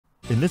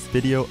In this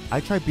video, I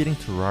tried beating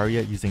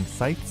Terraria using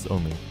Scythes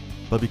only,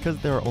 but because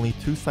there are only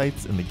 2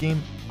 Scythes in the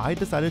game, I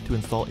decided to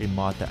install a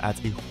mod that adds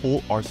a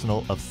whole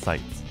arsenal of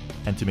Scythes.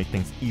 And to make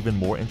things even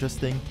more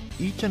interesting,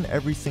 each and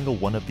every single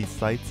one of these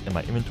Scythes in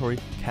my inventory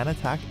can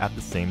attack at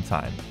the same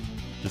time.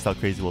 Just how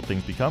crazy will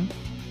things become?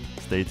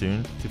 Stay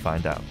tuned to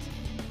find out.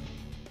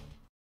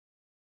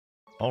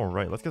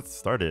 Alright, let's get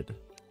started.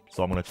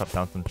 So I'm going to chop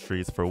down some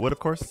trees for wood, of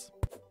course.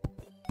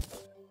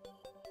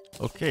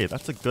 Okay,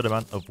 that's a good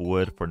amount of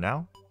wood for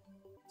now.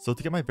 So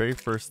to get my very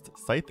first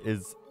scythe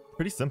is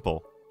pretty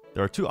simple.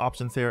 There are 2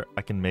 options here.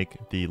 I can make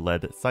the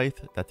lead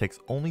scythe that takes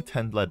only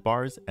 10 lead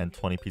bars and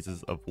 20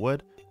 pieces of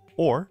wood,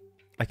 or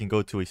I can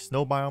go to a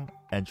snow biome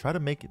and try to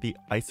make the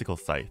icicle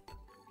scythe.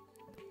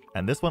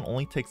 And this one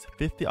only takes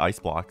 50 ice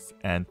blocks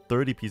and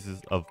 30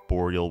 pieces of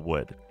boreal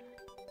wood.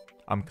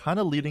 I'm kind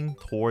of leaning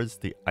towards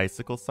the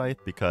icicle scythe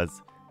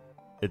because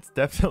it's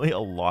definitely a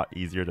lot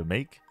easier to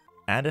make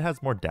and it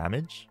has more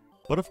damage.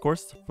 But of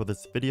course, for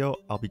this video,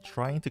 I'll be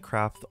trying to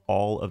craft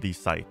all of these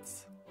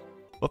scythes.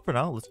 But for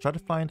now, let's try to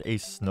find a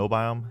snow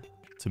biome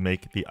to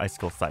make the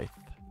icicle scythe.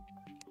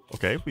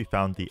 Okay, we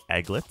found the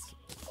egglet.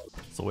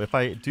 So if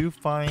I do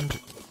find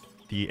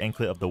the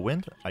anklet of the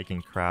wind, I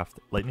can craft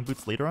lightning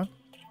boots later on.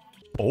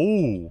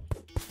 Oh!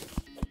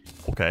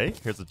 Okay,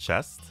 here's a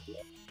chest.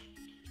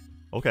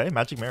 Okay,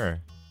 magic mirror.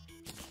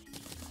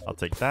 I'll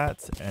take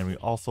that. And we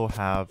also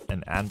have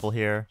an anvil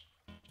here.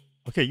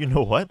 Okay, you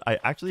know what? I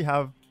actually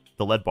have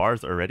the lead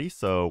bars already,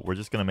 so we're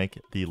just gonna make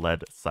the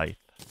lead scythe.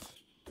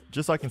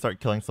 Just so I can start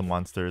killing some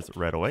monsters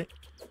right away.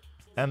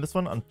 And this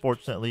one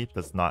unfortunately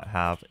does not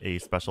have a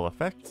special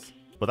effect,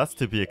 but that's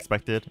to be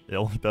expected. It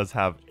only does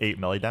have 8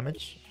 melee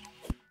damage.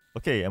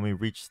 Okay, and we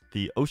reached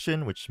the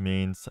ocean, which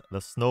means the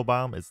snow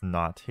biome is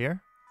not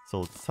here.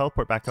 So let's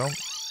teleport back home.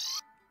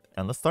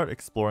 And let's start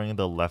exploring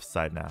the left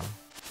side now.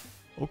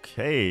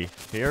 Okay,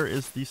 here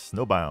is the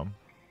snow biome.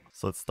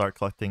 So let's start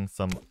collecting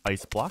some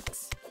ice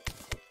blocks.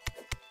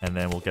 And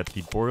then we'll get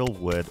the boreal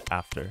wood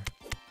after.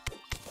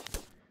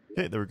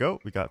 Okay, there we go.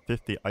 We got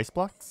 50 ice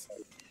blocks.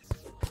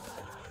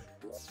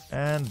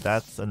 And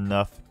that's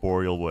enough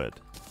boreal wood.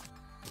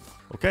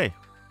 Okay,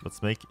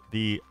 let's make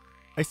the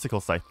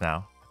icicle scythe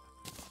now.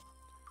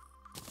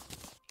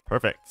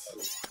 Perfect.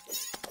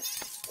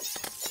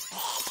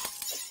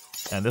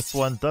 And this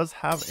one does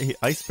have a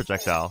ice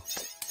projectile.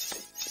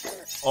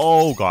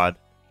 Oh god.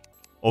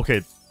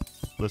 Okay,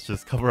 let's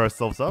just cover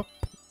ourselves up.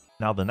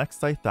 Now the next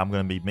scythe that I'm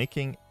going to be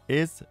making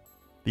is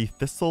the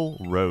Thistle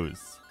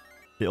Rose.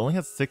 It only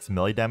has 6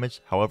 melee damage,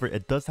 however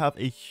it does have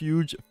a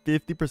huge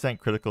 50%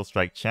 critical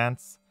strike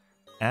chance,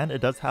 and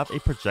it does have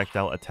a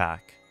projectile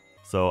attack.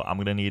 So I'm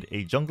going to need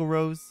a jungle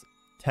rose,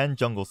 10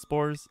 jungle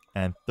spores,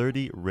 and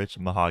 30 rich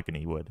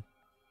mahogany wood.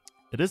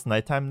 It is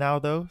nighttime now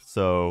though,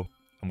 so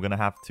I'm going to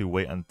have to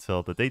wait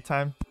until the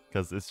daytime,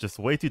 because it's just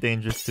way too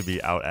dangerous to be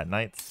out at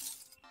night.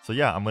 So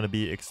yeah, I'm going to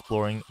be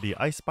exploring the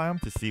ice biome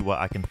to see what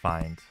I can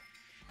find.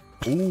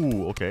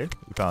 Ooh, okay.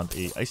 We found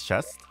a ice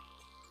chest.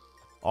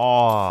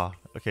 Aw,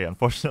 okay,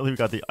 unfortunately we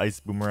got the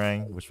ice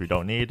boomerang, which we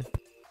don't need.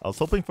 I was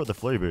hoping for the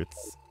flurry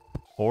boots.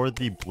 Or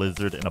the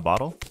blizzard in a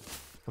bottle.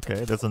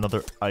 Okay, there's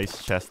another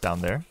ice chest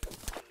down there.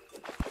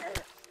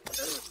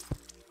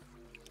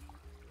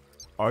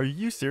 Are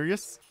you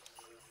serious?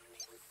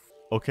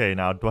 Okay,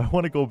 now do I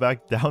want to go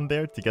back down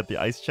there to get the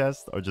ice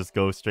chest or just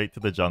go straight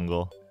to the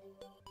jungle?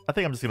 I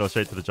think I'm just going to go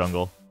straight to the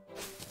jungle.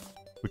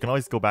 We can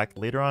always go back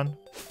later on.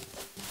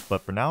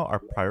 But for now, our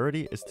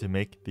priority is to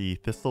make the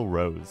Thistle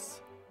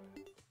Rose.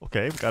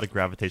 Okay, we got a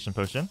gravitation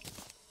potion.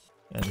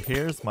 And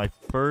here's my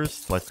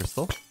first life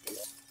crystal.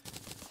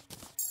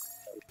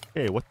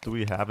 Okay, what do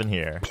we have in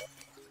here?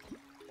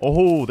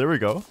 Oh, there we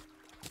go.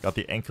 Got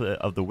the anklet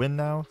of the wind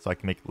now, so I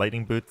can make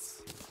lightning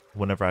boots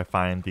whenever I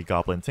find the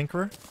goblin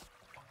tinkerer.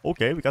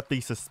 Okay, we got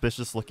the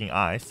suspicious looking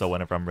eye, so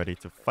whenever I'm ready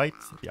to fight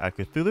the Eye of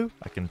Cthulhu,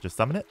 I can just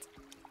summon it.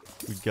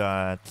 We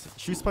got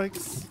shoe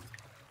spikes.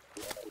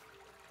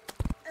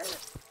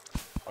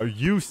 Are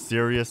you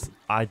serious?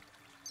 I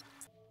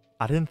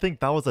didn't think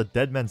that was a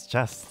dead man's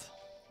chest.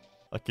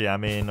 Okay, I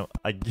mean,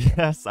 I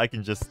guess I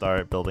can just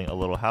start building a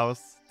little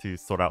house to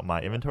sort out my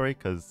inventory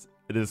because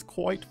it is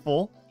quite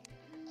full.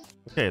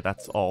 Okay,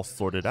 that's all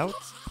sorted out.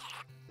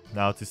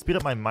 Now to speed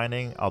up my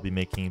mining, I'll be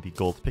making the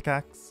gold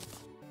pickaxe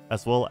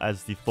as well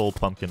as the full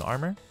pumpkin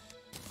armor.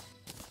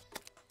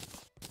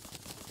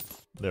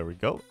 There we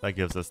go. That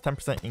gives us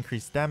 10%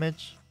 increased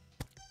damage.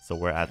 So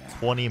we're at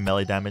 20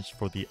 melee damage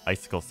for the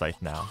icicle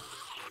scythe now.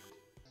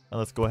 And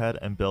let's go ahead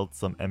and build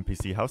some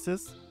NPC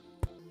houses.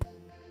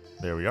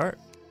 There we are.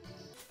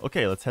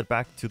 Okay, let's head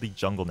back to the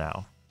jungle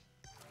now.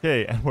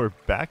 Okay, and we're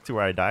back to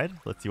where I died.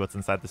 Let's see what's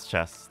inside this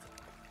chest.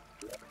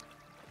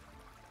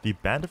 The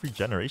Band of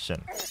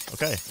Regeneration.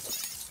 Okay.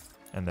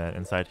 And then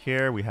inside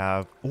here we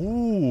have...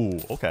 Ooh,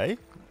 okay.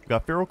 We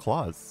got feral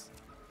claws.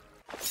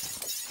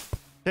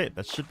 Okay,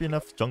 that should be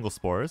enough jungle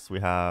spores.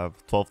 We have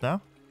 12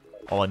 now.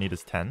 All I need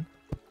is 10.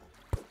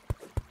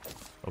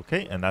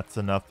 Okay, and that's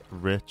enough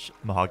rich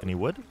mahogany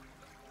wood.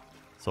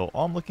 So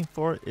all I'm looking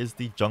for is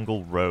the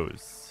jungle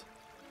rose.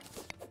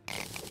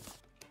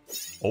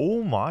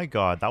 Oh my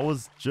god, that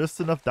was just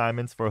enough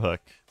diamonds for a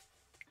hook.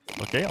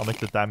 Okay, I'll make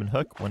the diamond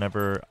hook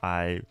whenever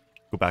I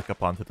go back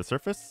up onto the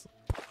surface.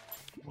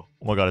 Oh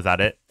my god, is that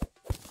it?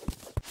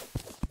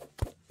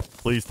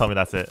 Please tell me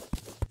that's it.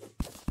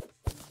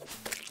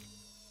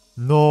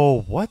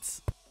 No,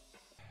 what?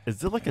 Is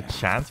there like a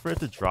chance for it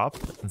to drop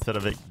instead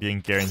of it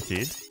being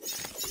guaranteed?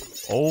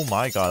 Oh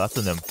my god, that's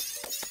a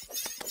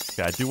nymph.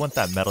 Okay, I do want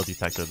that metal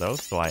detector though,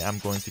 so I am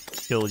going to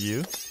kill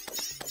you.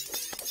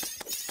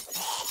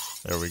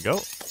 There we go.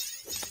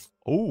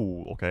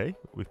 Oh, okay.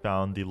 We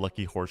found the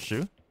lucky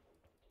horseshoe.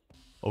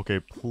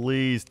 Okay,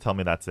 please tell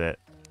me that's it.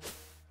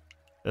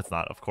 It's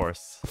not, of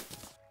course.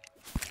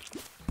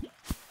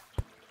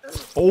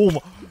 Oh my,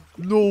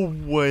 no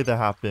way that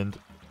happened.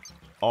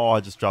 Oh,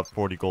 I just dropped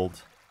 40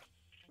 gold.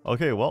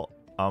 Okay, well,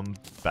 I'm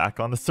back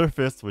on the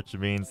surface, which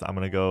means I'm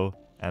gonna go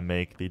and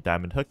make the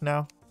diamond hook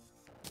now.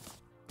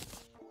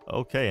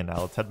 Okay,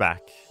 now let's head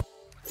back.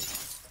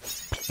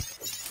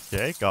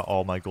 Okay, got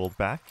all my gold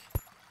back.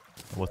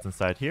 What's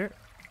inside here?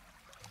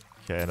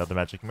 Okay, another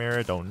magic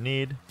mirror, don't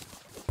need.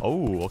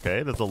 Oh,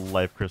 okay, there's a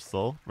life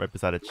crystal right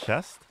beside a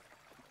chest.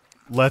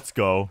 Let's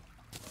go.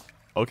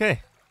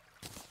 Okay.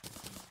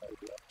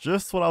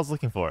 Just what I was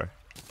looking for.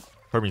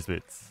 Hermes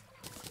boots.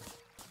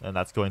 And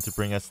that's going to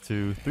bring us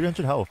to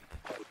 300 health.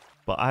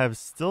 But I have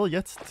still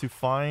yet to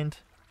find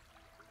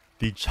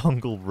the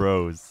jungle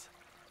rose.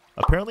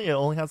 Apparently it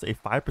only has a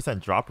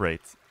 5% drop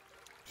rate.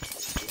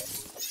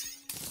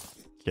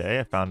 Okay,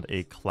 I found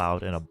a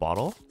cloud in a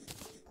bottle.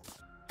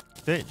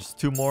 Okay, just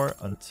 2 more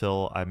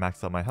until I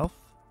max out my health.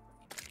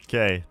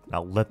 Okay,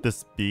 now let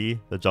this be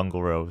the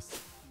jungle rose.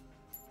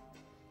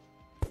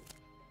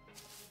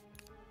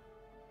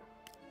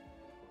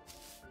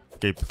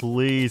 Okay,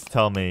 please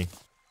tell me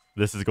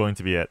this is going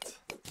to be it.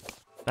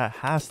 That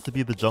has to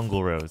be the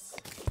jungle rose.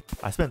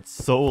 I spent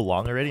so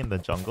long already in the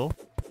jungle.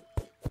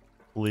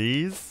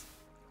 Please?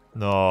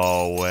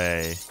 No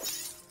way.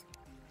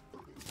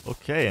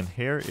 Okay, and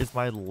here is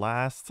my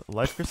last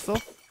life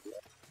crystal.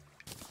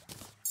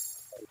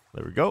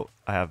 There we go.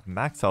 I have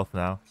max health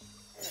now.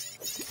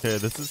 Okay,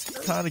 this is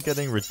kind of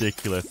getting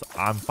ridiculous.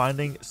 I'm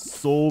finding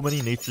so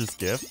many nature's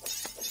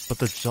gifts, but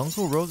the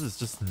jungle rose is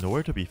just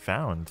nowhere to be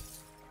found.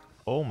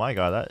 Oh my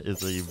god, that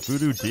is a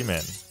voodoo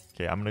demon.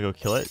 Okay, I'm gonna go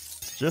kill it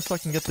just so I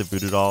can get the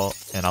voodoo doll,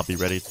 and I'll be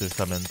ready to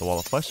summon the wall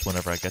of flesh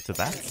whenever I get to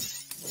that.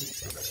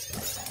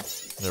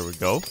 There we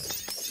go.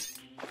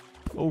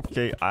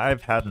 Okay,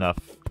 I've had enough.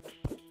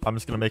 I'm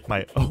just gonna make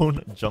my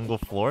own jungle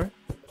floor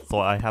so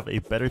I have a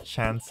better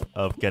chance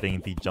of getting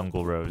the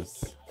jungle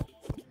rose.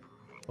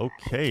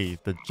 Okay,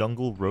 the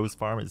jungle rose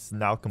farm is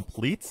now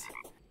complete.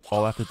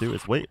 All I have to do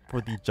is wait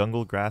for the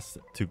jungle grass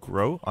to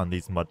grow on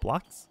these mud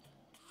blocks.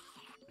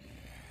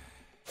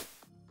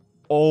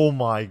 Oh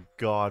my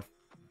god,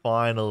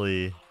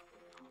 finally.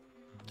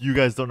 You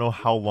guys don't know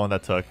how long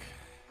that took.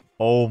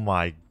 Oh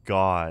my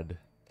god.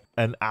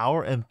 An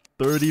hour and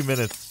 30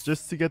 minutes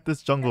just to get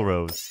this jungle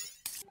rose.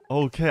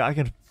 Okay, I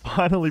can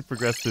finally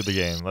progress through the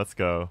game. Let's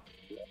go.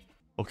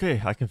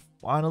 Okay, I can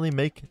finally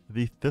make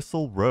the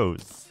thistle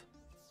rose.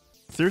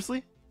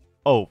 Seriously?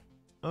 Oh.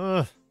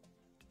 Okay,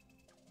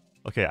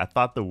 I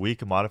thought the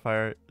weak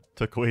modifier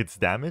took away its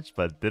damage,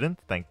 but it didn't.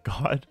 Thank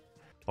god.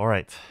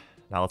 Alright.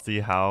 Now let's see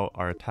how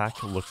our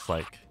attack looks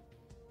like.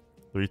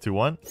 3, 2,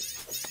 1.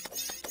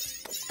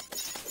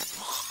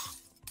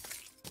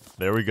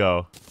 There we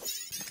go.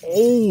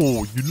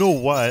 Oh, you know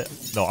what?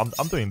 No,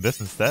 I'm doing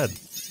this instead.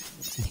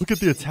 Look at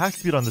the attack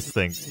speed on this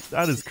thing.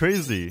 That is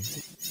crazy.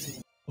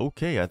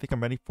 Okay, I think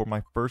I'm ready for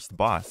my first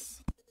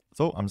boss.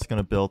 So I'm just going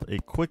to build a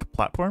quick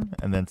platform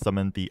and then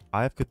summon the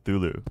Eye of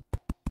Cthulhu.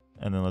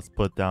 And then let's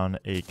put down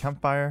a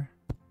campfire.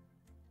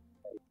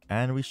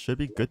 And we should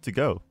be good to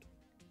go.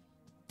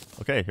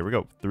 Okay, here we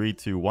go. 3,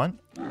 2, 1.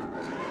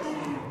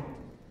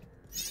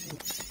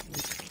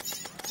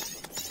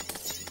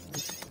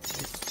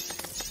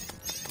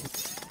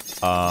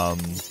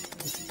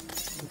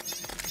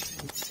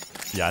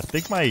 Yeah, I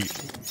think my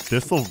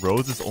Thistle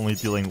Rose is only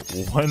dealing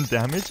 1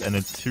 damage and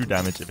then 2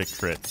 damage if it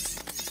crits.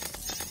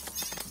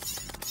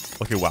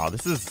 Okay, wow,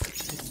 this is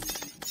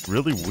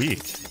really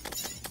weak.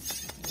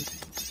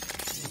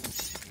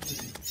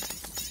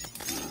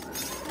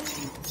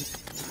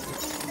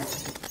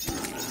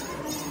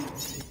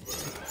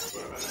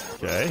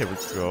 Okay, here we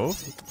go.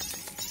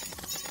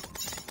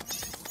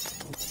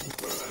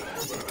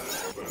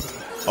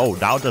 Oh,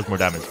 now it does more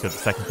damage because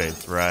the second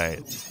phase,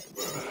 right.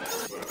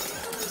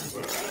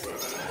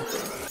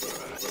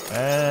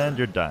 And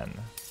you're done.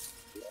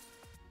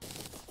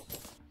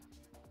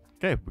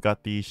 Okay, we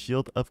got the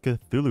Shield of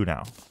Cthulhu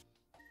now.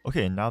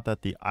 Okay, now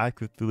that the Eye of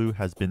Cthulhu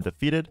has been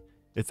defeated,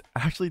 it's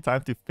actually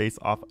time to face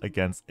off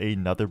against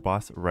another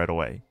boss right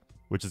away,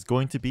 which is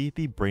going to be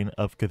the Brain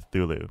of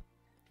Cthulhu.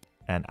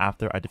 And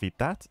after I defeat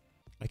that,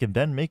 I can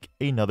then make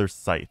another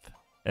Scythe,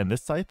 and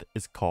this Scythe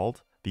is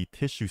called the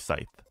Tissue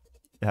Scythe.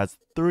 It has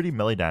 30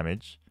 melee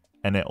damage,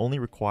 and it only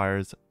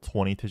requires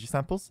 20 tissue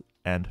samples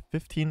and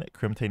 15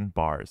 Crimtane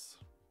bars.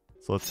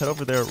 So let's head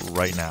over there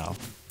right now.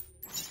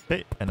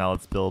 Okay, and now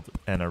let's build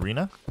an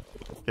arena.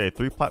 Okay,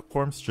 3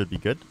 platforms should be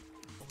good.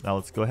 Now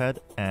let's go ahead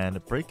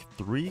and break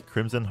 3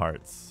 crimson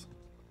hearts.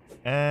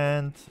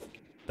 And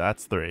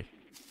that's 3.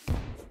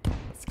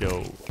 Let's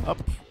go up.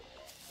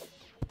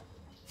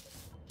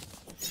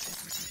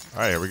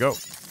 Alright, here we go.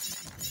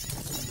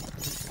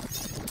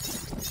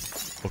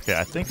 Okay,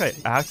 I think I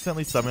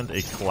accidentally summoned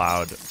a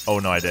cloud. Oh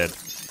no, I did.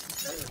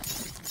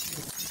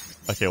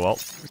 Okay, well,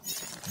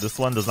 this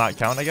one does not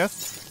count, I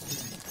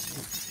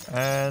guess.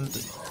 And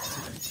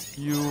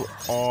you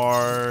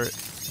are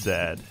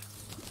dead.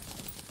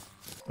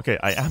 Okay,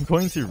 I am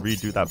going to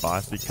redo that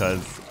boss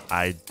because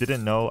I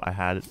didn't know I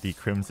had the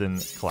Crimson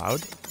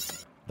Cloud.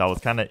 That was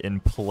kind of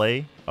in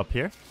play up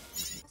here.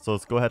 So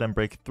let's go ahead and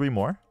break 3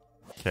 more.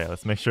 Okay,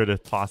 let's make sure to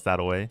toss that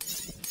away.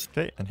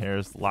 Okay, and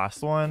here's the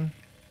last one.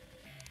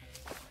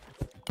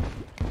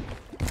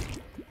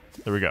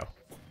 There we go.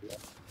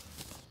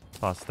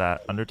 Toss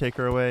that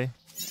Undertaker away.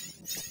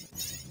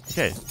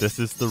 Okay, this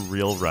is the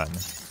real run.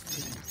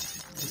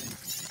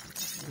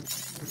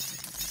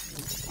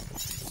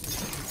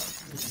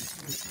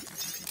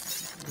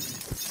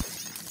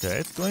 Okay,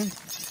 it's going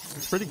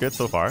pretty good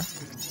so far.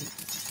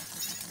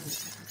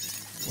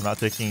 We're not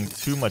taking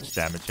too much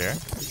damage here.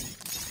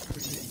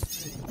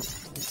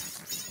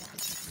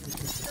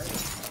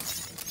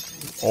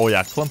 Oh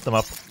yeah, clump them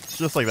up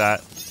just like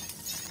that.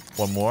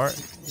 One more.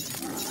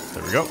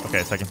 There we go.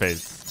 Okay, second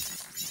phase.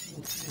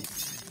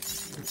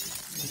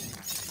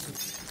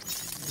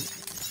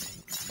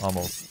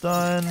 Almost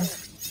done.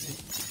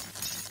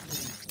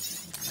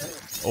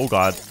 Oh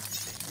god.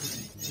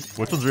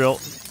 Which one's real?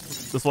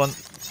 This one.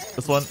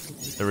 This one.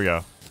 There we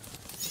go.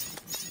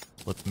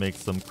 Let's make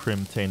some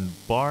Crimtane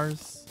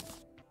bars.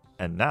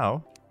 And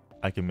now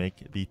I can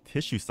make the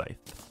Tissue Scythe.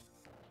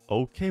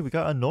 Okay, we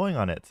got Annoying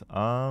on it.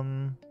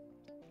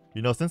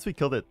 You know, since we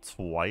killed it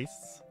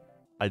twice,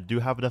 I do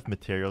have enough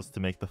materials to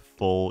make the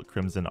full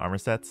Crimson armor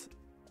set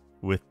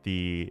with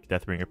the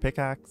Deathbringer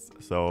pickaxe,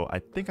 so I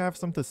think I have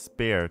some to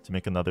spare to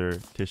make another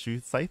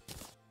Tissue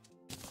Scythe.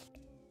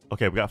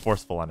 Okay, we got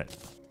Forceful on it.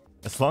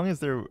 As long as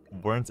there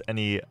weren't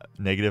any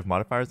negative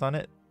modifiers on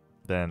it,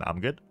 then I'm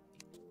good.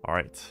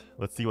 Alright,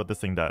 let's see what this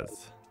thing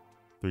does.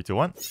 3, 2,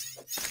 1.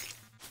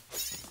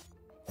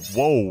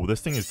 Whoa,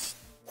 this thing is...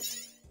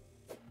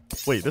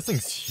 Wait, this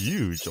thing's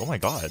huge. Oh my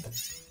god.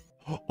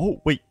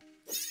 Oh, wait.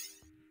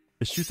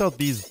 It shoots out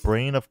these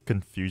Brain of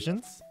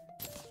Confusions?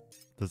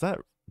 Does that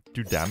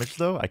do damage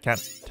though? I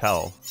can't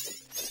tell.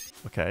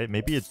 Okay,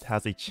 maybe it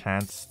has a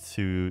chance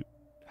to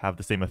have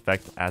the same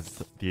effect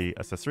as the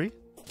accessory.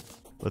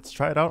 Let's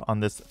try it out on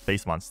this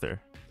face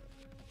monster.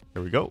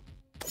 Here we go.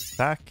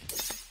 Back.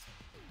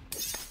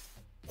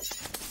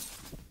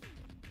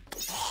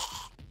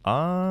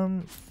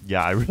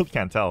 Yeah, I really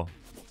can't tell.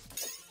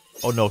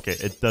 Oh no, okay,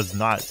 it does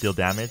not deal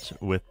damage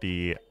with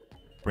the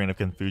Brain of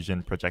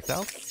Confusion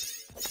projectiles.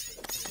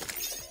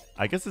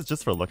 I guess it's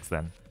just for looks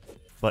then.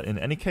 But in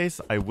any case,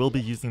 I will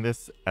be using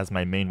this as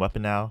my main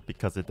weapon now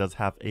because it does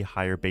have a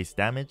higher base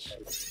damage.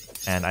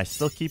 And I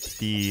still keep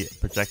the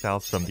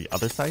projectiles from the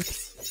other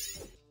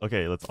Scythes.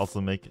 Okay, let's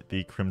also make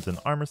the Crimson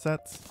armor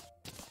set.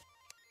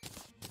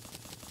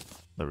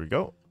 There we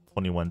go.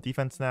 21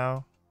 defense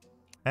now.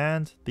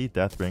 And the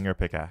Deathbringer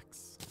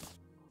pickaxe.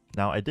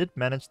 Now, I did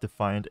manage to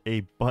find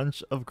a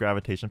bunch of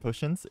gravitation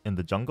potions in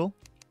the jungle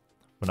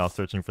when I was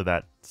searching for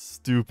that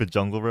stupid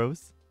jungle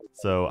rose.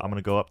 So I'm going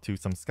to go up to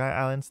some Sky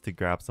Islands to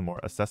grab some more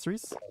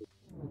accessories.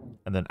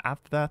 And then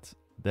after that,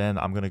 then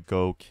I'm going to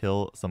go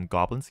kill some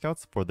Goblin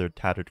Scouts for their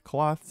tattered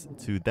cloths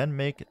to then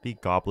make the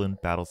Goblin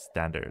Battle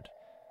Standard.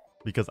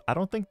 Because I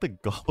don't think the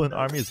Goblin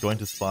army is going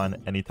to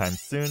spawn anytime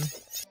soon.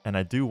 And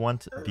I do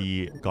want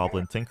the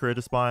Goblin Tinkerer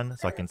to spawn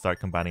so I can start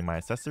combining my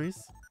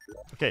accessories.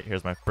 Okay,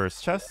 here's my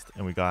first chest,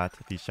 and we got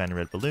the shiny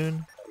red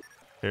balloon.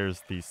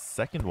 Here's the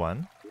second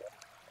one.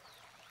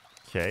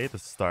 Okay, the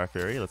Star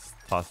Fairy, let's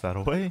toss that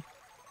away.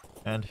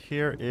 And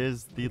here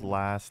is the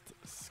last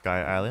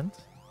Sky Island.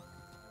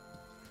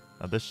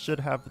 Now this should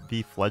have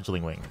the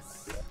fledgling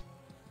wings.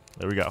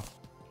 There we go.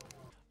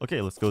 Okay,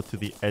 let's go to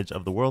the edge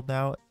of the world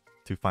now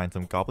to find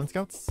some Goblin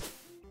Scouts.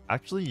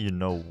 Actually, you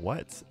know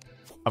what?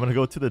 I'm gonna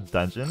go to the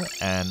dungeon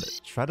and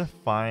try to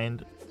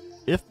find,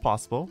 if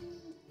possible,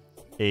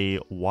 a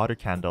water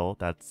candle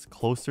that's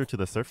closer to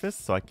the surface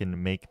so I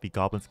can make the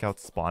Goblin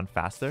Scouts spawn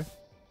faster.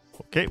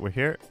 Okay, we're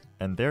here,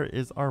 and there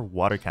is our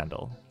water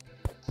candle.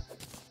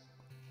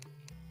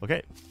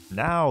 Okay,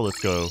 now let's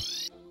go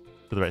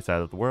to the right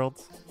side of the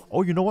world.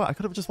 Oh, you know what? I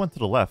could have just went to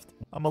the left.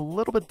 I'm a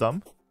little bit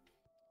dumb.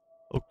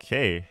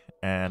 Okay,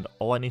 and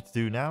all I need to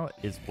do now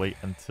is wait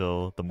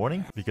until the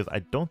morning because I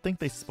don't think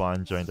they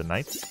spawn during the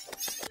night.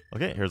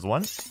 Okay, here's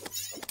one.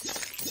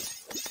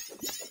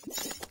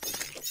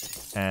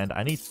 And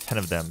I need 10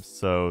 of them,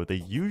 so they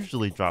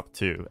usually drop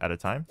 2 at a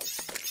time.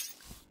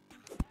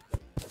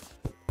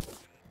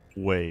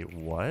 Wait,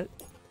 what?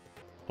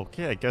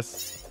 Okay, I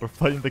guess we're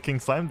fighting the King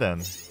Slime then.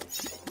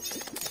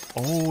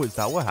 Oh, is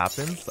that what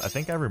happens? I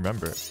think I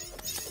remember.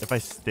 If I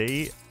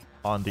stay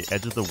on the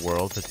edge of the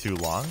world for too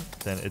long,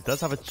 then it does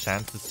have a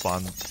chance to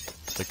spawn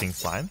the King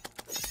Slime.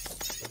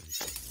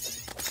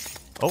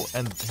 Oh,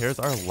 and here's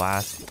our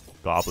last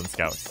Goblin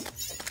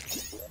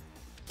Scouts.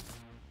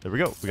 There we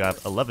go. We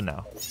got 11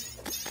 now.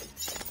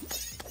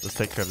 Let's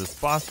take care of this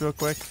boss real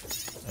quick,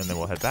 and then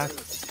we'll head back.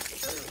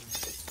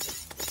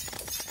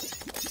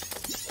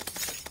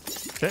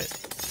 Okay.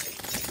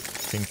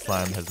 King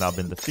Slime has now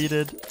been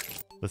defeated.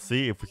 Let's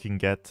see if we can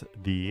get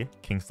the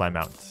King Slime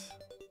out.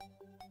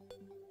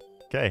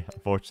 Okay,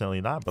 unfortunately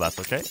not, but that's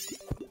okay.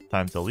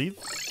 Time to leave.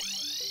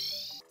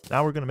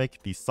 Now we're going to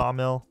make the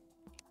sawmill,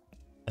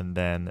 and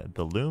then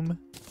the loom,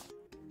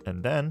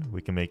 and then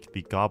we can make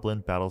the Goblin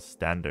Battle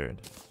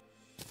Standard.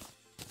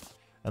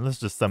 And let's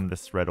just summon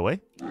this right away.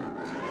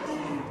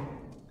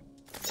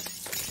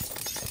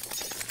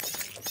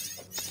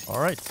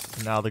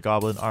 Alright, now the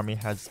Goblin army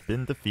has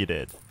been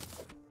defeated.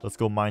 Let's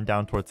go mine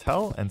down towards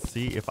hell and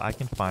see if I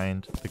can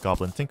find the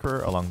Goblin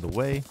Tinkerer along the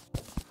way.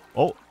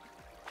 Oh,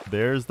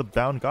 there's the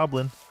bound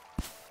Goblin.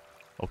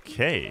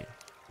 Okay.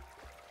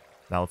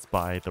 Now let's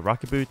buy the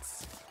rocket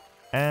boots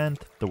and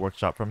the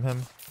workshop from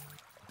him.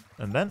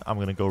 And then I'm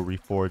going to go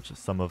reforge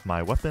some of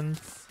my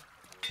weapons.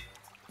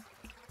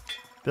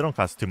 They don't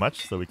cost too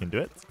much, so we can do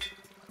it.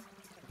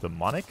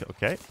 Demonic,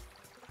 okay.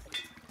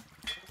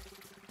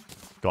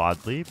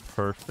 Godly,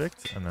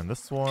 perfect. And then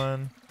this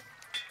one.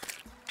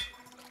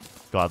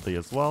 Godly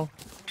as well.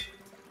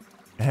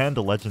 And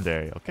a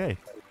legendary, okay.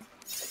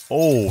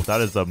 Oh, that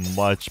is a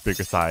much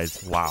bigger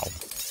size. Wow.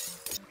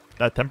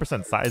 That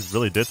 10% size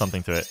really did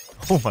something to it.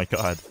 Oh my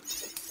god.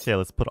 Okay,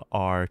 let's put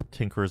our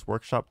Tinkerer's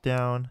Workshop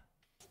down.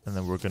 And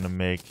then we're going to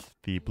make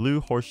the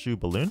blue horseshoe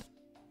balloon.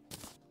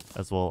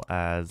 As well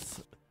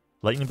as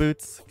lightning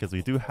boots, because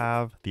we do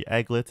have the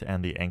aglet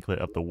and the anklet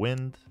of the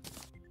wind.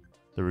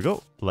 There we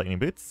go, lightning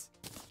boots.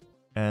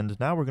 And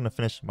now we're going to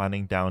finish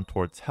mining down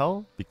towards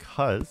hell,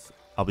 because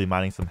I'll be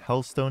mining some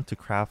hellstone to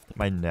craft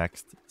my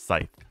next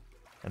scythe.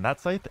 And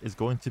that scythe is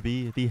going to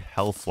be the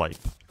Hell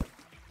Swipe,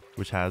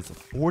 which has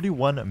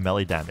 41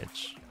 melee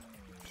damage.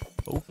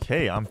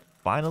 Okay, I'm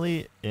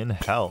finally in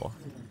hell.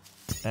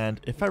 And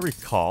if I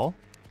recall,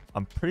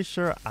 I'm pretty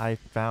sure I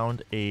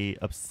found a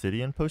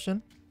obsidian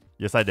potion.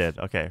 Yes, I did.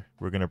 Okay,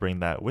 we're going to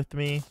bring that with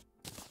me,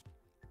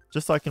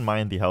 just so I can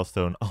mine the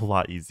hellstone a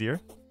lot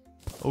easier.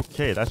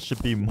 Okay, that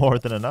should be more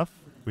than enough.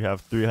 We have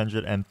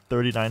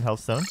 339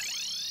 hellstone.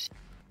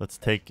 Let's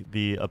take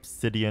the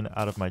obsidian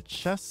out of my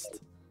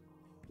chest.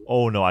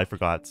 Oh no, I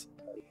forgot.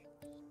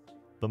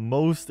 The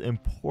most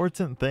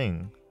important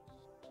thing.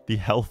 The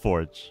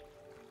Hellforge.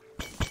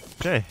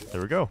 Okay,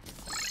 there we go.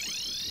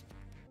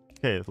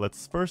 Okay,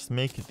 let's first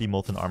make the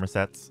molten armor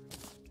sets.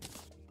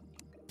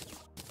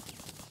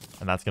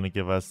 And that's going to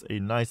give us a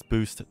nice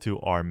boost to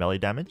our melee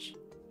damage.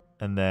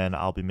 And then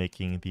I'll be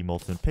making the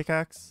molten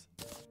pickaxe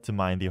to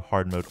mine the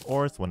hard mode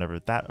ores whenever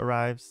that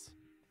arrives.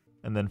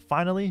 And then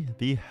finally,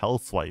 the Hell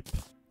Swipe.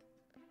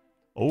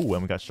 Oh,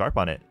 and we got sharp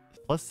on it.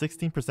 Plus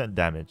 16%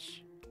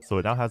 damage. So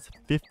it now has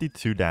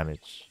 52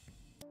 damage.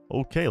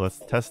 Okay, let's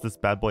test this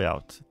bad boy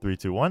out. 3,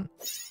 2, 1.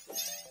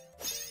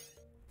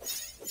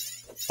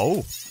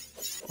 Oh,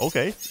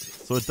 okay.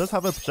 So it does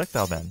have a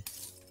projectile then.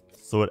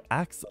 So it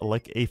acts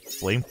like a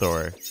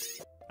flamethrower.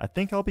 I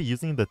think I'll be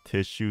using the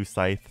tissue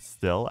scythe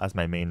still as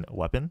my main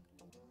weapon,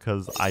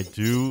 because I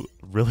do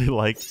really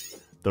like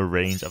the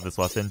range of this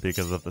weapon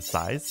because of the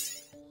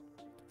size.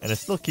 And it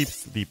still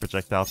keeps the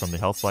projectile from the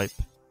Hell Swipe.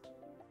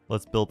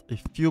 Let's build a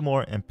few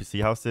more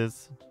NPC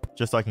houses,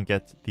 just so I can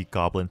get the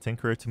Goblin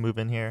Tinkerer to move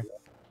in here.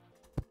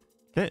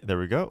 Okay, there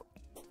we go.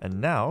 And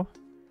now,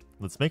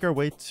 let's make our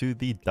way to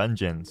the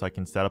dungeon so I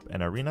can set up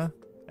an arena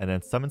and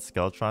then summon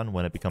Skeletron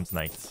when it becomes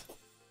night.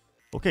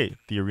 Okay,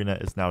 the arena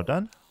is now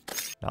done.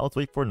 Now let's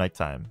wait for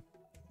nighttime.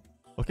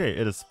 Okay,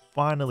 it is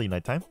finally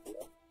nighttime.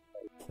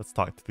 Let's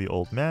talk to the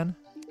old man.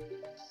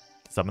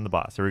 Summon the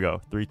boss. Here we go.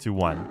 3, 2,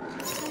 1.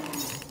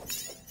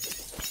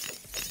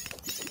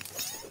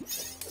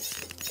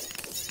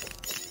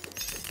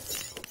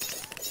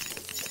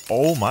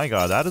 Oh my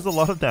god, that is a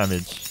lot of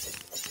damage.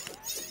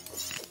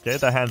 Okay,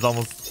 that hand's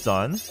almost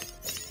done.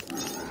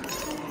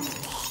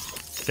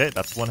 Okay,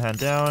 that's one hand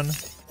down.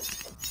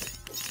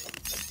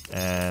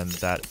 And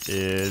that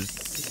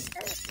is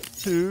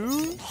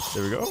 2.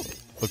 There we go.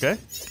 Okay.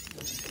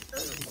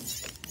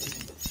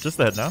 Just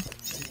the head now.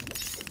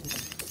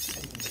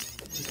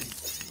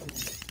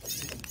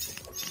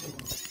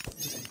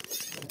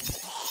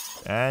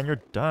 And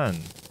you're done.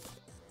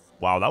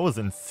 Wow, that was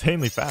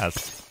insanely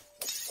fast.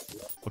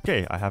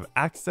 Okay, I have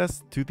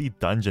access to the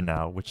dungeon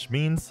now, which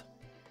means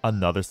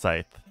another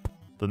scythe.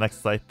 The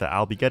next scythe that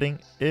I'll be getting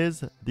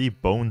is the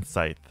Bone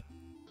Scythe.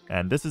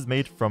 And this is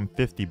made from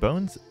 50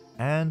 bones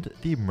and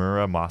the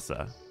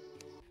Muramasa.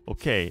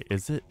 Okay,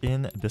 is it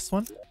in this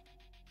one?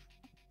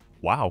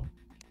 Wow.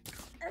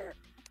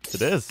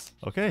 It is.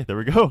 Okay, there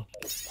we go.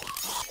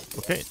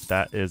 Okay,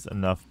 that is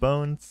enough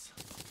bones.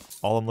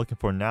 All I'm looking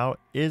for now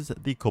is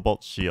the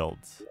Cobalt Shield.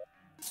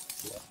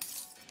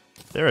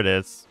 There it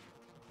is.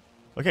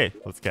 Okay,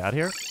 let's get out of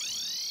here.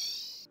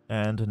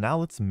 And now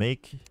let's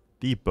make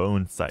the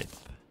Bone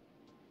Scythe.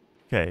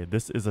 Okay,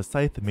 this is a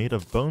scythe made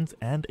of bones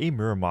and a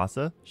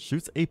Muramasa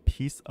shoots a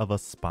piece of a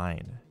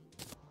spine.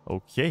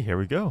 Okay, here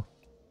we go.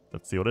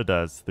 Let's see what it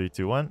does. 3,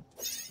 2, 1.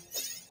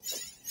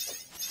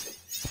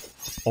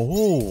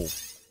 Oh,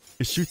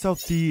 it shoots out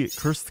the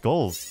cursed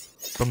skulls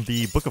from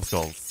the Book of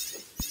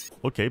Skulls.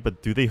 Okay,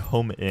 but do they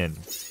home in?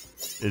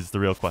 Is the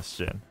real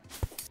question.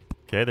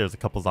 Okay, there's a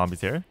couple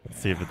zombies here.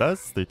 Let's see if it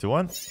does. 3, 2,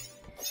 1.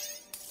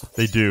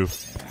 They do.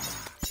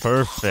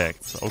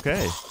 Perfect.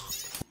 Okay.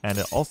 And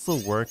it also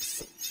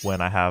works when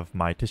I have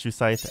my tissue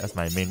scythe as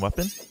my main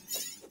weapon.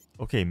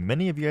 Okay,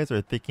 many of you guys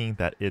are thinking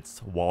that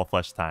it's wall of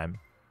flesh time.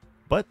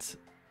 But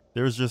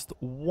there's just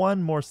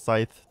one more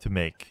scythe to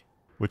make,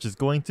 which is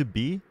going to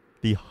be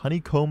the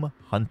honeycomb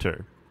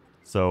hunter.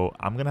 So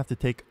I'm gonna have to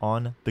take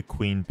on the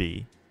queen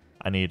bee.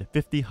 I need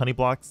 50 honey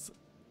blocks,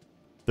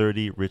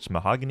 30 rich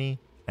mahogany,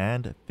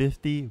 and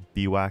 50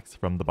 beeswax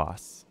from the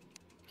boss.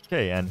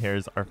 Okay, and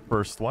here's our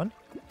first one.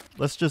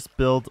 Let's just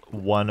build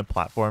one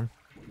platform,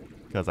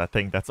 because I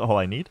think that's all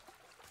I need.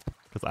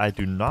 Because I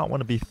do not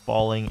want to be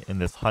falling in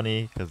this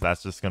honey, because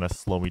that's just going to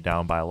slow me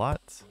down by a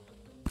lot.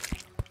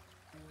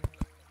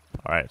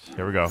 Alright,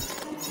 here we go.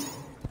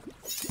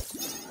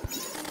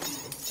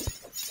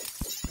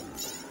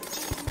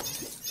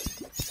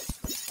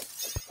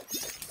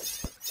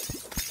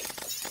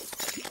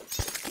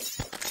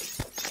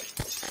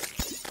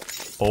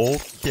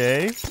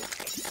 Okay.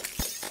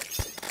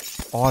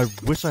 Oh, I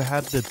wish I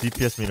had the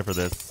DPS meter for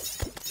this.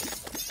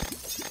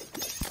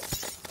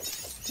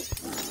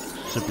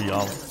 Should be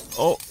on.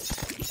 Oh,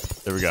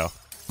 there we go.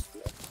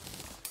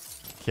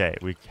 Okay,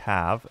 we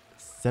have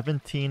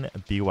 17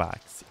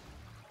 beeswax.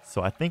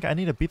 So I think I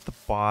need to beat the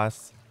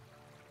boss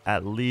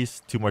at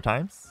least 2 more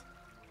times.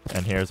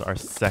 And here's our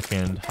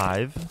second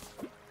hive.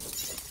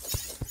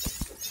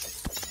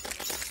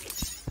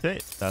 Okay,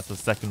 that's the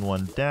second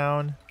one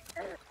down.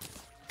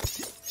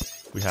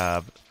 We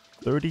have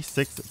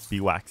 36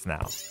 beeswax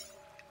now.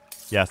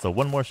 Yeah, so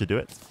one more should do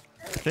it.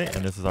 Okay,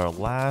 and this is our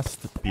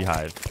last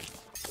beehive.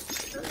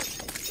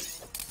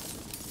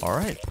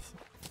 Alright,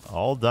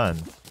 all done.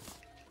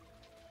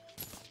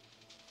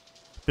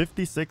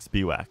 56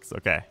 beeswax,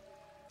 okay.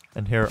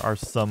 And here are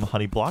some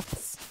honey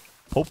blocks.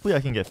 Hopefully I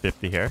can get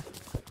 50 here.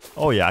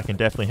 Oh yeah, I can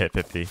definitely hit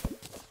 50.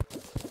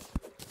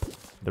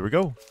 There we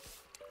go.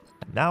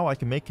 And now I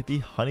can make the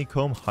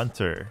honeycomb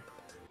hunter.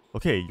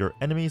 Okay, your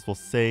enemies will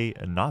say,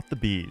 not the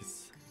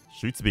bees.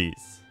 Shoots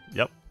bees.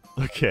 Yep,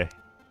 okay.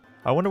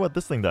 I wonder what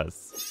this thing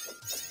does.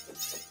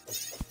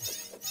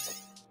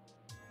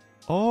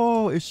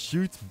 Oh, it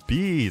shoots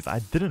bees. I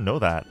didn't know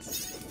that.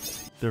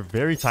 They're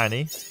very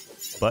tiny,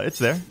 but it's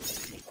there.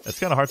 It's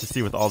kind of hard to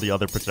see with all the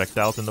other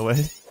projectiles in the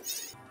way.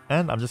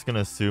 And I'm just going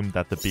to assume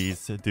that the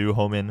bees do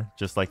home in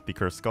just like the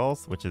cursed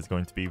skulls, which is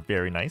going to be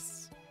very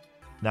nice.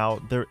 Now,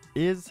 there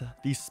is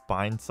the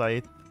spine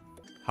scythe.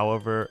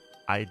 However,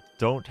 I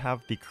don't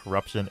have the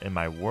corruption in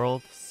my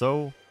world,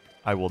 so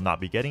I will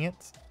not be getting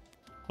it.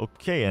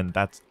 Okay, and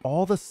that's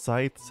all the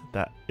scythes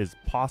that is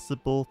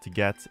possible to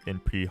get in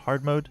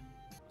pre-hard mode.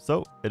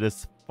 So it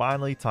is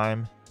finally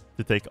time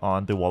to take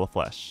on the Wall of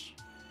Flesh.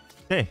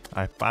 Okay,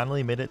 I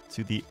finally made it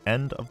to the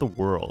end of the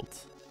world.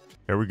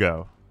 Here we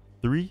go.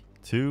 3,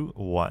 2,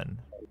 1.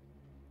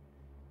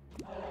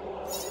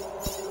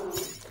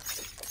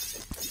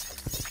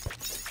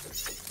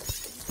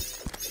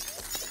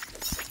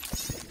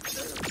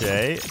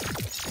 Okay.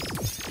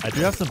 I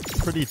do have some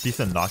pretty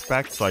decent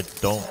knockbacks, so I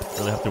don't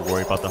really have to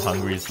worry about the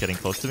hungries getting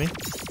close to me.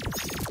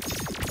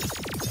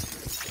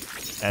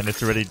 And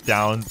it's already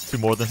down to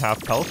more than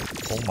half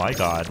health. Oh my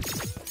god.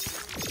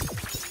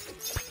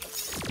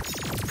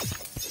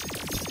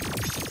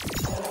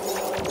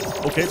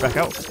 Okay, back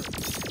out.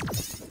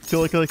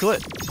 Kill it, kill it, kill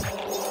it.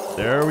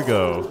 There we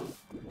go.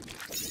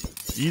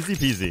 Easy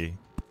peasy.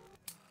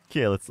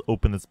 Okay, let's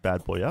open this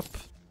bad boy up.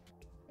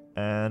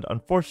 And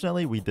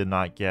unfortunately, we did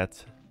not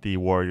get the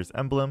warrior's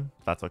emblem.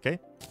 That's okay.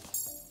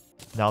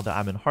 Now that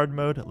I'm in hard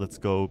mode, let's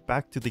go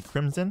back to the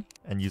Crimson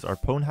and use our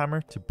Pwn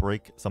Hammer to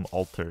break some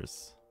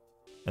altars.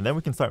 And then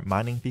we can start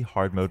mining the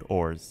hard mode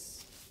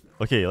ores.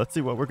 Okay, let's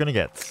see what we're gonna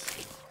get.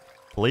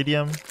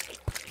 Palladium,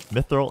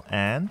 Mithril,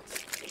 and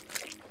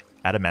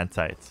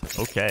Adamantite.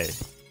 Okay.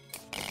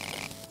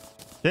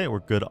 Okay, we're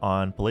good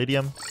on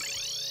Palladium.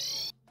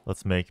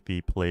 Let's make the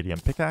Palladium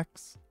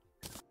pickaxe.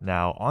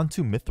 Now on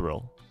to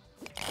Mithril.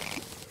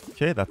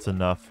 Okay, that's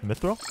enough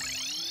Mithril.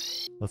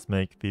 Let's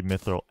make the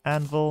Mithril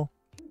anvil,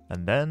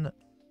 and then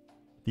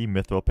the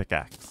Mithril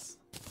pickaxe.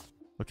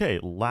 Okay,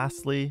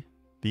 lastly,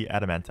 the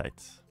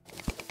Adamantite.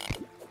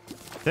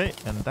 Okay,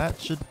 and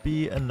that should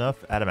be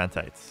enough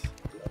Adamantite.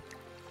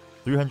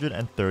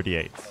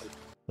 338.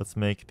 Let's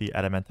make the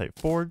Adamantite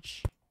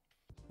forge,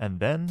 and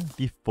then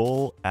the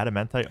full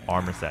Adamantite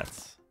armor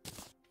set.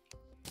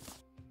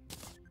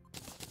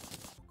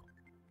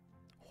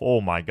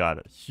 Oh my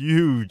god,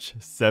 huge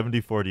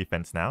 74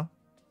 defense now.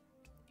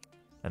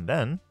 And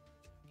then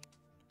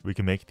we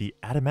can make the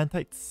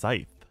Adamantite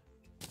Scythe.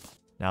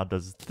 Now,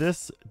 does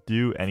this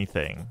do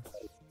anything?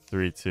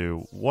 3,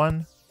 2,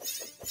 1.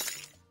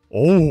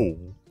 Oh!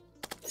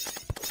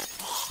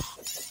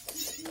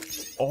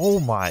 Oh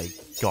my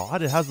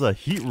god, it has a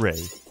heat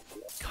ray.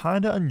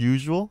 Kinda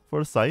unusual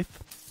for a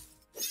Scythe.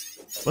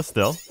 But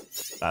still.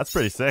 That's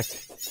pretty sick.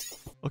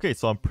 Okay,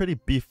 so I'm pretty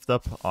beefed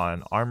up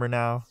on armor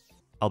now.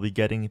 I'll be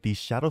getting the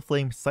Shadow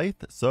Flame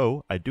Scythe,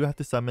 so I do have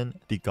to summon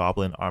the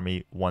Goblin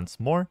army once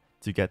more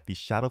to get the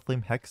Shadow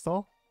Flame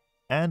Hextall,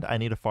 and I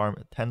need to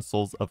farm 10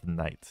 Souls of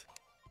Night.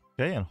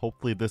 Okay, and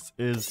hopefully this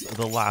is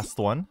the last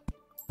one.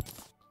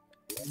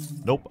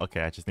 Nope,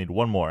 okay, I just need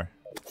one more.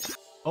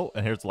 Oh,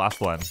 and here's the last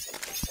one.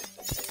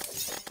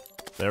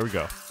 There we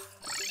go.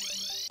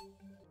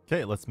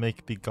 Okay, let's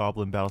make the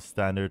Goblin Battle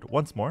Standard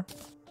once more.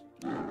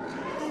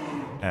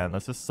 And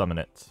let's just summon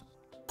it.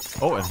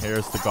 Oh, and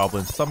here's the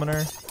Goblin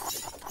Summoner.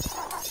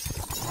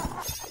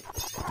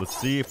 Let's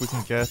see if we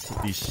can get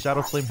the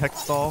Shadow Flame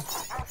Hextall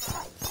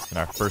in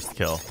our first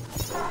kill.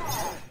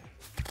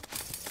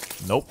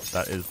 Nope,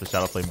 that is the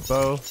Shadow Flame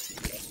Bow.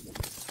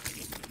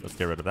 Let's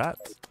get rid of that.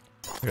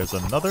 Here's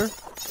another.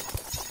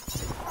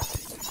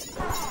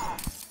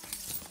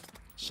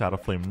 Shadow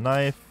Flame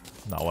Knife.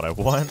 Not what I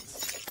want.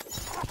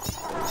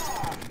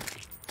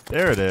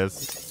 There it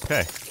is.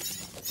 Okay.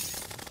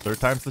 Third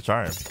time's the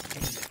charm.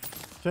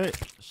 Okay,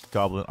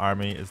 Goblin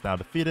army is now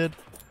defeated.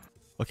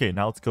 Okay,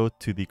 now let's go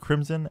to the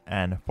Crimson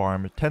and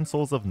farm 10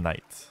 Souls of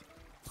Night.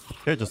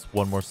 Okay, just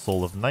one more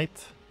Soul of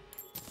Night.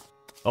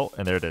 Oh,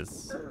 and there it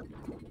is.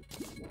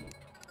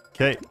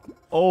 Okay.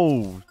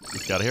 Oh,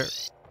 just got here.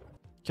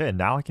 Okay,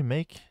 now I can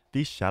make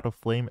the Shadow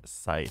Flame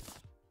Scythe.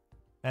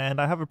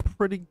 And I have a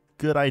pretty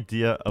good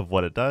idea of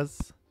what it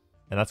does.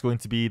 And that's going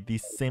to be the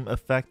same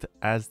effect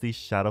as the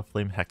Shadow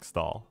Flame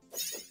Hextall.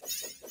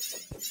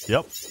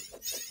 Yep.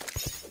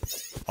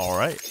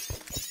 Alright.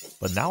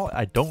 But now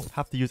I don't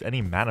have to use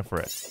any mana for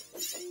it.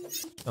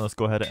 And let's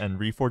go ahead and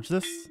reforge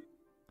this.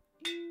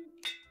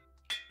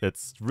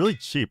 It's really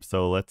cheap,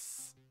 so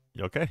let's...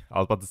 Okay, I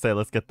was about to say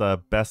let's get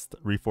the best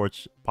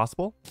reforge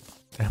possible.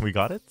 And we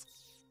got it.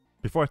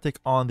 Before I take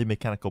on the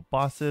mechanical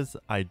bosses,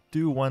 I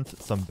do want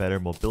some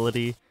better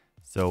mobility.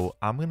 So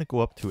I'm going to go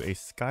up to a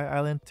sky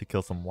island to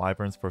kill some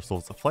wyverns for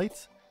Souls of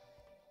Flight.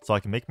 So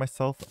I can make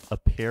myself a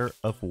pair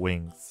of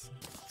wings.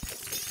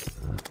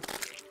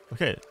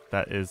 Okay,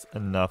 that is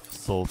enough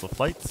Souls of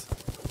Light.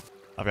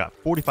 I've got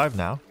 45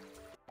 now.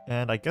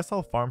 And I guess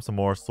I'll farm some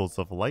more Souls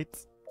of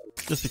Light,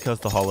 just because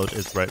the Hollowed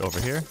is right over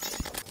here.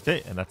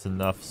 Okay, and that's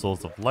enough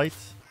Souls of Light.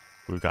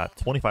 We've got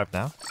 25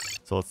 now.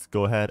 So let's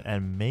go ahead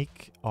and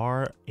make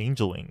our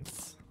Angel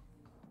Wings.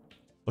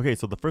 Okay,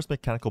 so the first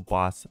mechanical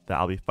boss that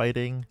I'll be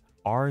fighting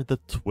are the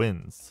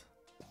twins.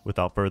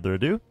 Without further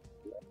ado,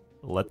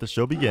 let the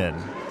show begin.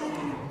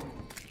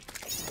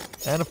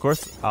 And of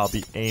course, I'll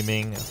be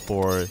aiming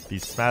for the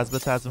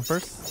Smazbatasm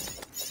first.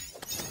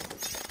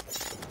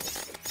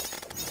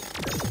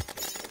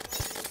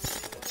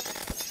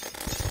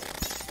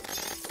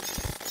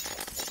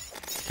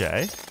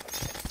 Okay.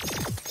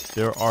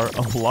 There are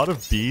a lot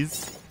of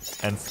bees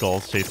and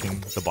skulls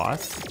chasing the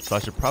boss, so I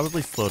should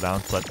probably slow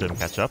down to let them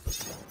catch up.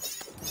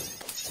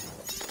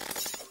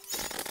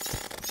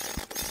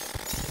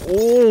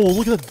 Oh,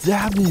 look at the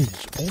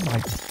damage! Oh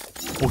my...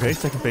 Okay,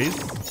 second phase.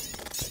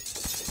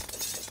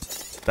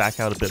 Back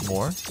out a bit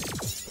more.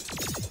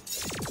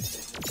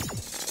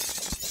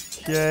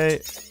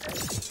 Okay.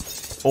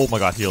 Oh my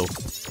god, heal.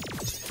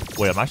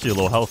 Wait, I'm actually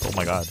low health. Oh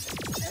my god.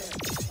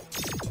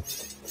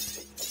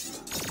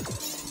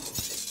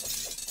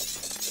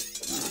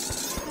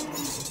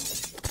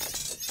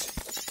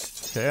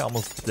 Okay,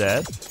 almost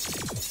dead.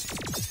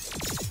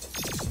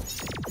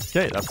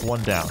 Okay, that's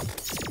one down.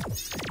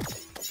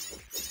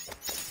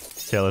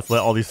 Okay, let's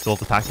let all these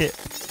skulls attack it.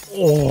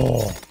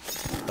 Oh,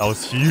 that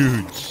was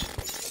huge.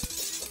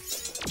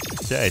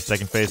 Okay,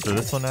 second phase for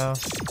this one now.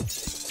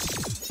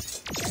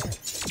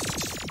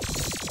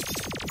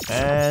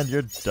 And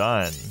you're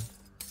done.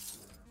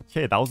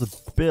 Okay, that was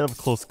a bit of a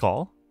close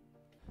call.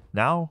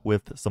 Now,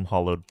 with some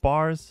hollowed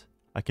bars,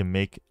 I can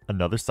make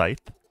another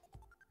scythe.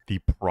 The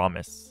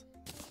Promise.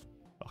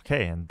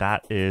 Okay, and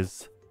that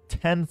is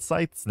 10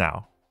 scythes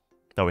now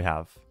that we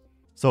have.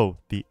 So,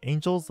 the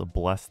angels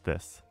bless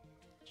this.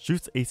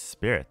 Shoots a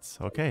spirit.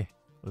 Okay,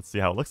 let's see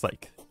how it looks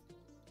like.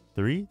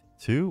 3,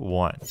 2,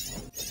 1.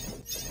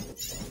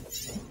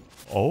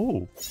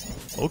 Oh,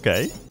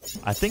 okay.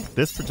 I think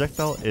this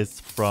projectile is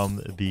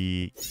from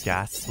the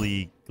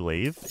Ghastly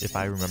Glaive, if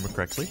I remember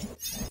correctly.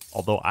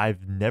 Although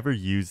I've never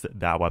used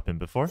that weapon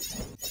before.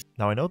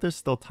 Now I know there's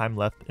still time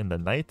left in the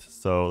night,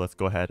 so let's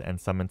go ahead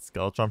and summon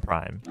Skeletron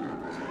Prime.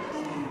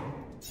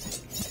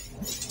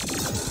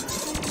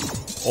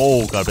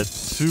 Oh, got a bit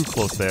too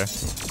close there.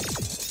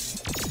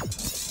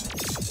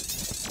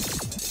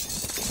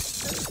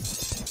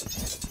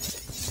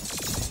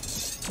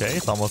 Okay,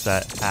 it's almost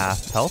at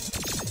half health.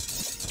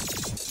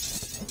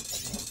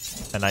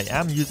 And I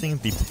am using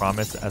the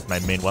Promise as my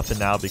main weapon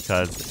now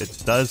because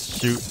it does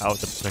shoot out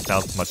the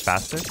projectiles much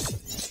faster.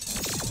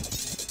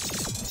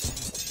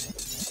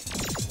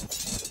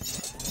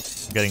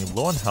 I'm getting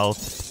low on health,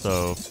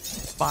 so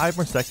 5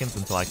 more seconds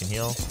until I can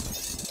heal.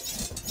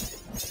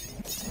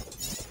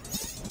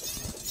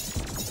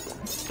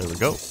 There we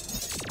go.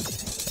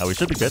 Now we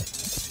should be good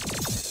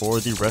for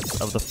the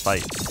rest of the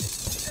fight.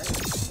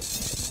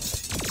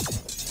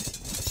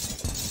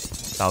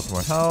 1,000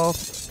 more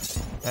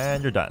health.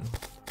 And you're done.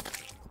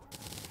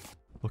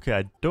 Okay,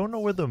 I don't know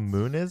where the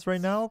moon is right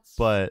now,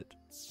 but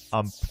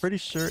I'm pretty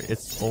sure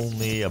it's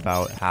only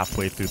about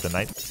halfway through the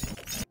night.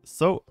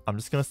 So I'm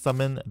just gonna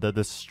summon the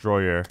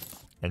destroyer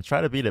and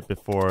try to beat it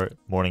before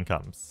morning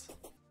comes.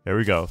 Here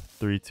we go.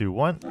 3, 2,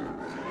 1.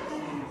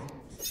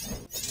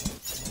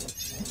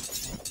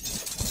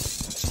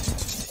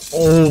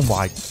 Oh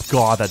my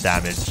god, that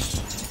damage.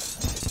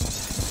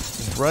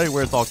 Right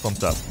where it's all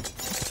clumped up.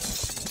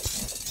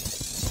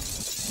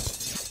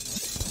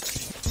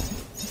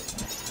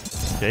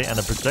 Okay, and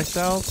the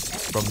projectile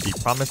from the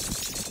promise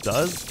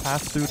does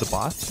pass through the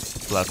boss,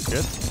 so that's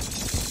good.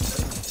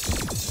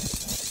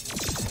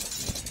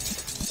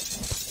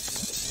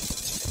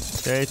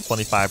 Okay,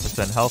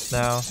 25% health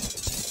now.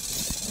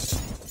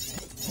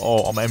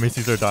 Oh, all my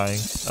NPCs are dying.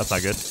 That's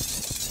not good.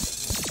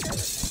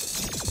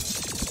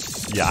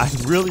 Yeah, I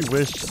really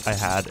wish I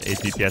had a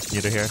DPS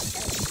meter here.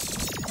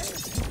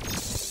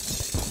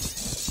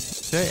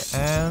 Okay,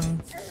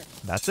 and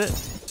that's it.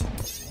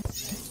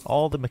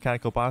 All the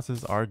mechanical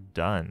bosses are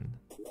done.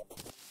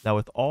 Now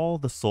with all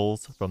the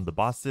souls from the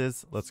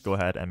bosses, let's go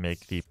ahead and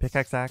make the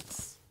pickaxe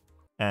axe.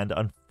 And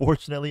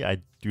unfortunately,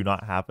 I do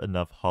not have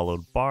enough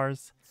hollowed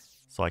bars,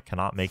 so I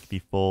cannot make the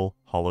full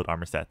hollowed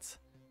armor set.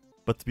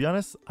 But to be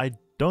honest, I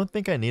don't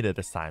think I need it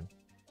this time,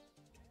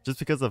 just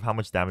because of how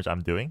much damage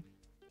I'm doing.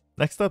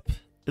 Next up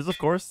is of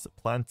course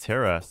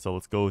Plantera, so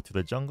let's go to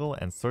the jungle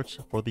and search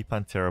for the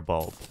Plantera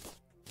bulb.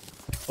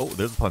 Oh,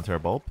 there's a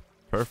Plantera bulb.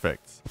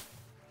 Perfect.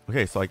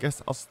 Okay, so I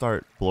guess I'll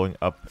start blowing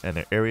up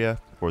an area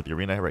for the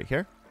arena right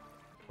here.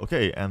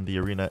 Okay, and the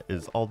arena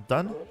is all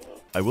done.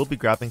 I will be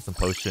grabbing some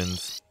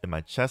potions in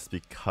my chest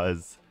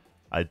because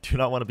I do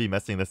not want to be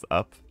messing this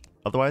up.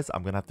 Otherwise,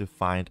 I'm going to have to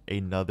find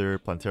another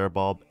Plantera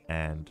bulb,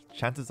 and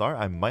chances are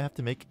I might have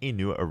to make a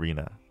new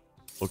arena.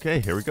 Okay,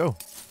 here we go.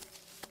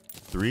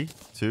 3,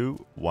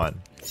 2,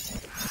 1.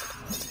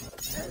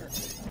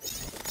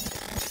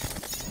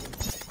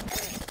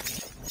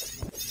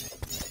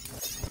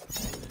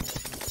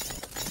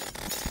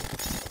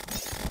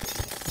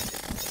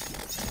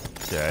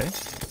 Okay.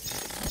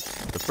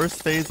 The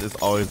first phase is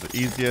always the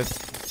easiest,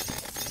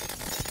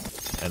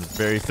 and it's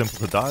very simple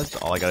to dodge.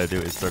 All I gotta do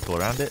is circle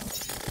around it.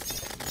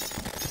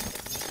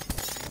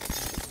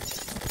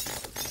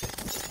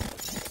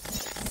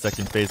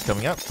 Second phase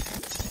coming up.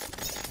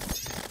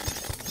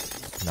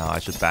 Now I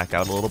should back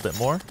out a little bit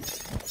more.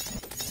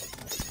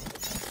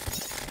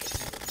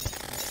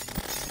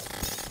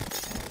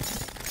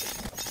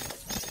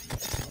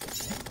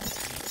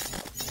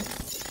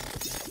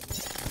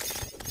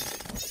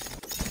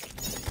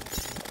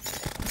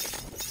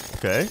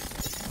 Okay.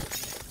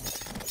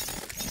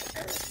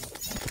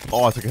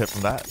 Oh, I took a hit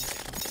from that.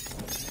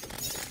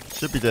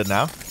 Should be dead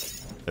now.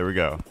 There we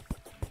go.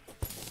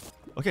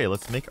 Okay,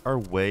 let's make our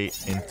way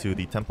into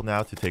the temple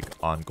now to take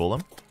on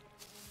Golem.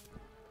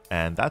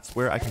 And that's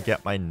where I can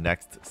get my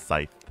next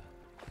Scythe.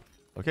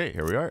 Okay,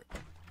 here we are.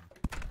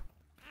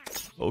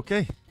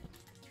 Okay.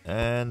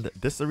 And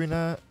this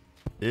arena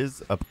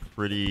is a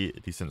pretty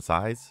decent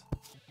size,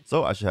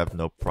 so I should have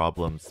no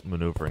problems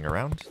maneuvering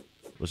around.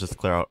 Let's just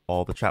clear out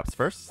all the traps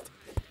first.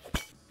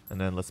 And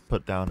then let's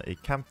put down a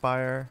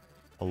campfire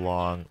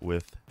along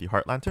with the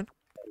heart lantern.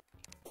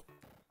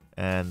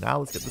 And now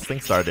let's get this thing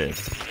started.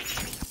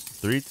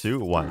 3, 2,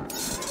 1.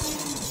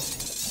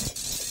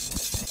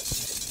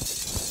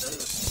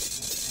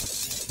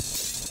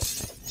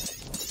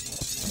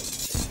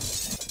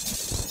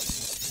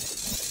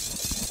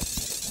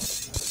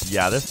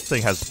 Yeah, this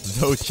thing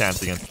has no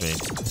chance against me.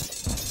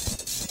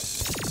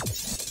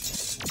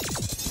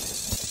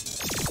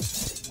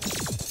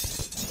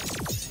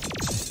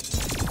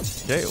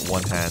 Okay,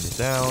 one hand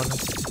down.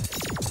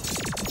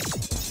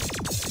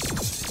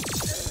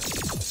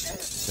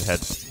 The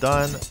head's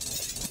done.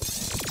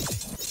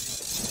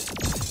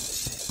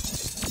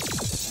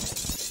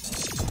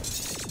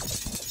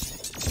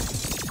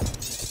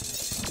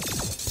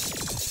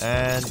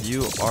 And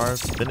you are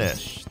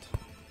finished.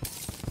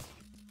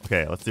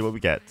 Okay, let's see what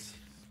we get.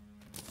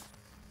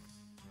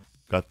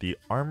 Got the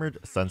armored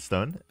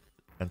sunstone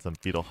and some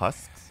beetle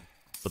husks,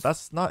 but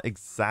that's not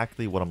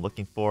exactly what I'm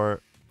looking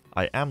for.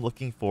 I am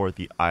looking for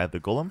the Eye of the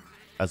Golem,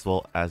 as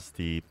well as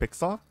the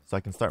Picksaw, so I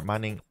can start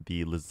mining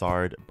the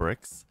Lizard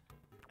bricks,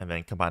 and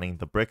then combining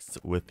the bricks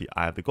with the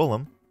Eye of the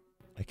Golem,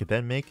 I could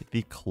then make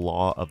the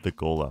Claw of the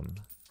Golem.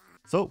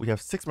 So we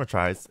have 6 more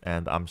tries,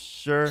 and I'm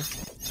sure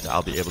that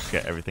I'll be able to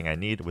get everything I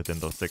need within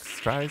those 6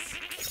 tries.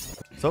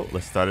 So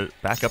let's start it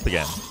back up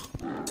again.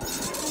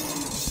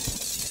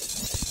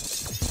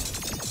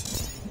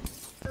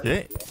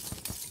 Okay.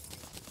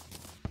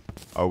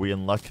 Are we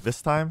in luck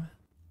this time?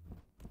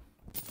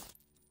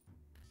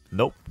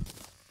 Nope.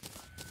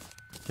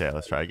 Okay,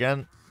 let's try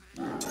again.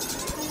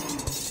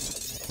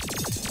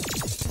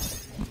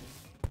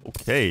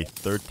 Okay,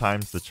 3rd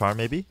time's the charm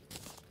maybe?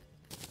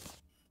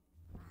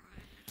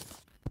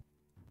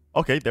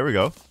 Okay, there we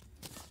go.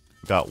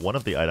 We got one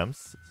of the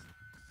items.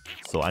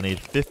 So I need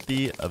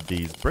 50 of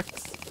these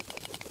bricks.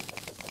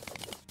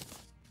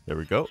 There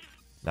we go.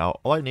 Now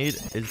all I need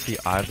is the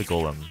Eye of the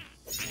Golem.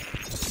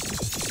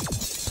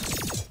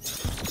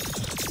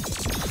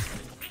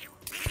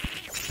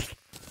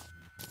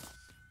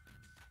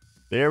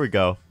 There we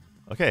go.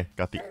 Okay,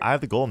 got the Eye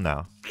of the Golem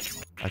now.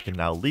 I can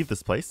now leave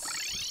this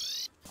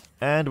place.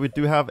 And we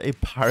do have a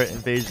pirate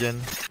invasion,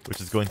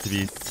 which is going to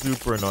be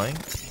super annoying.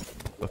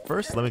 But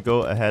first, let me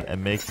go ahead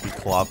and make the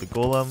Claw of the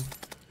Golem.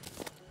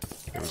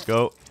 Here we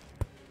go.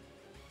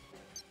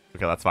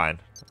 Okay, that's fine.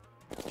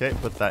 Okay,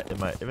 put that in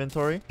my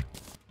inventory.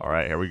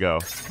 Alright, here we go.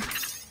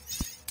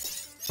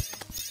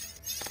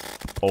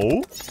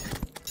 Oh?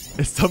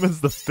 It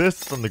summons the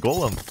fist from the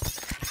golem.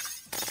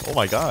 Oh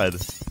my god.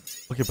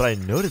 Okay, but I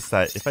noticed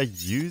that if I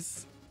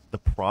use the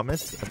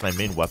Promise as my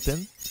main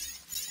weapon,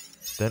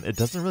 then it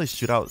doesn't really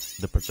shoot out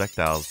the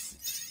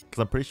projectiles.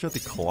 Because I'm pretty sure the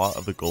Claw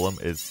of the Golem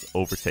is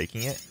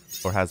overtaking it,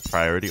 or has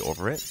priority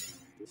over it.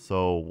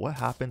 So what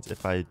happens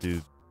if I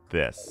do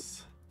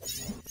this?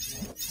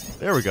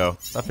 There we go.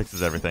 That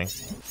fixes everything.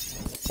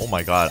 Oh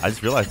my god, I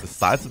just realized the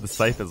size of the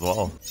Scythe as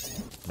well.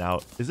 Now,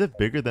 is it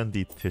bigger than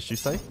the Tissue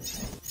Scythe?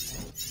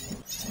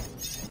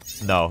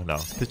 No.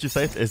 Tissue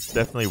Scythe is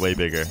definitely way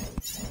bigger.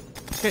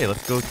 Okay,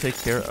 let's go take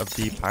care of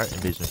the pirate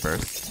invasion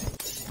first.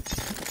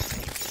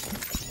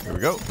 Here we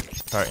go.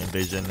 Pirate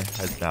invasion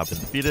has now been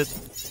defeated.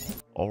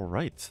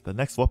 Alright, the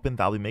next weapon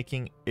that I'll be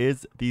making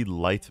is the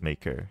Light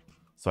Maker.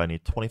 So I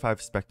need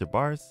 25 Spectre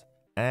Bars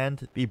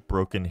and the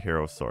Broken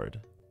Hero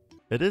Sword.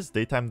 It is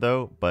daytime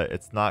though, but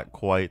it's not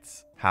quite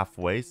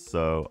halfway,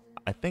 so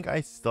I think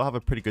I still have a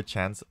pretty good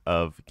chance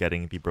of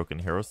getting the Broken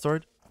Hero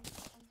Sword.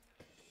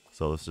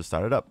 So let's just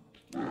start it up.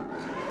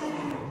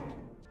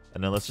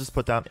 And then let's just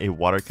put down a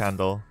water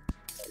candle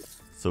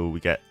so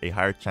we get a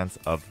higher chance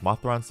of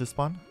Mothrons to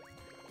spawn.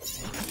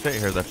 Okay,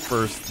 here's our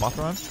first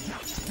Mothron.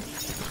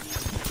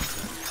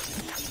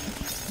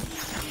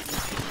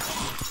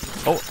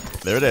 Oh,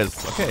 there it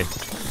is. Okay,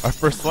 our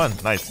first one.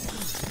 Nice.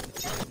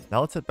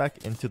 Now let's head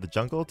back into the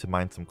jungle to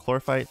mine some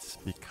chlorophytes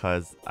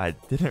because I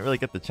didn't really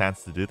get the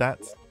chance to do that.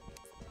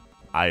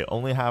 I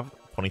only have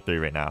 23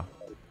 right now.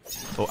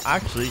 Oh,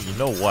 actually, you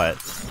know what?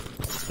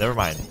 Never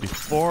mind.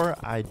 Before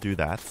I do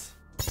that,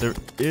 there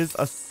is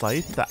a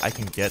scythe that I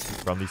can get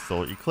from the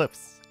solar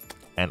eclipse.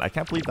 And I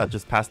can't believe that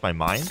just passed my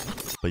mind.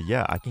 But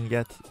yeah, I can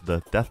get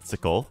the death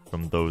sickle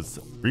from those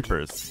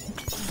reapers.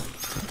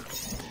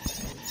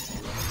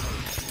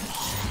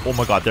 Oh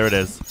my god, there it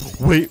is.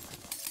 Wait,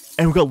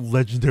 and we got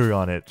legendary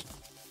on it.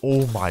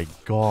 Oh my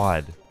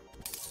god.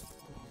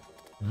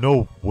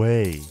 No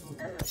way.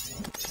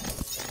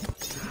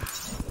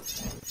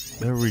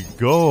 There we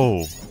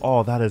go.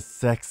 Oh, that is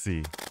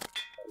sexy.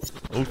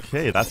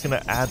 Okay, that's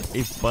gonna add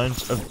a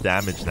bunch of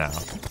damage now.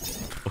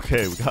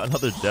 Okay, we got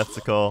another death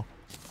sickle,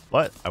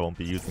 but I won't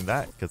be using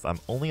that because I'm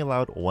only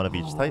allowed one of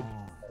each type.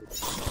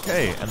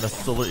 Okay, and the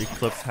solar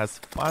eclipse has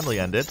finally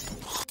ended.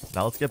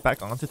 Now let's get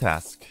back onto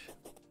task.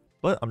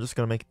 But I'm just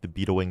gonna make the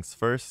Beetle Wings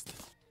first,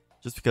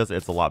 just because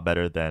it's a lot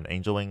better than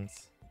Angel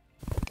Wings.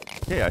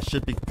 Okay, I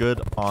should be good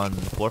on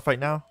Chlorophyte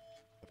now.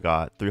 I've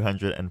got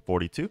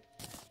 342.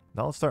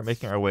 Now let's start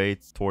making our way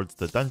towards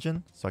the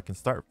dungeon so I can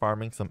start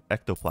farming some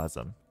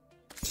ectoplasm.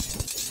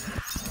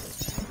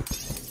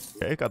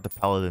 Okay, got the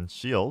Paladin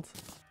Shield.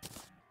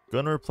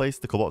 Gonna replace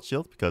the Cobalt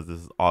Shield because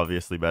this is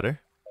obviously better.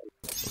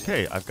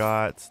 Okay, I've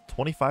got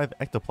 25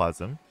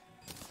 ectoplasm.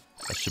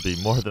 That should be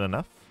more than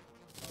enough.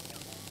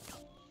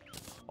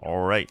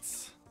 Alright.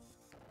 So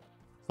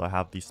I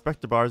have the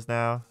Spectre Bars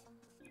now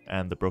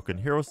and the Broken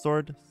Hero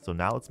Sword. So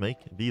now let's make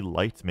the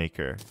Light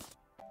Maker.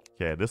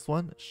 Okay, this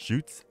one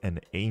shoots an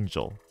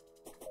angel.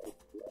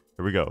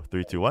 Here we go.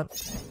 3, 2, 1.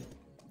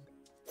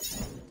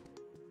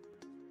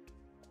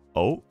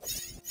 Oh.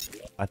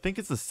 I think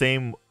it's the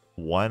same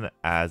one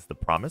as the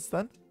Promise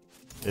then?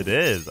 It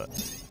is.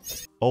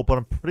 Oh, but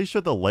I'm pretty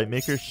sure the Light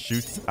Maker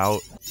shoots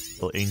out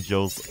the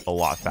angels a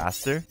lot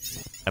faster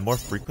and more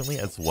frequently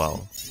as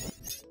well.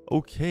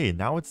 Okay,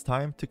 now it's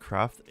time to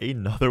craft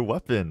another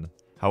weapon.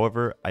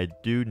 However, I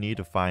do need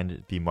to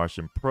find the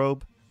Martian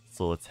probe.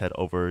 So let's head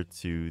over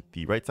to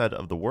the right side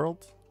of the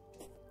world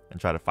and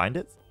try to find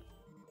it.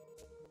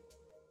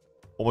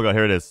 Oh my god,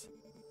 here it is.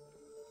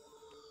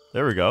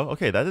 There we go.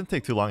 Okay, that didn't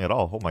take too long at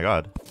all. Oh my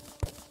god.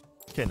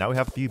 Okay, now we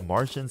have the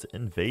Martians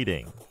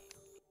invading.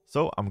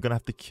 So I'm gonna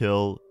have to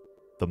kill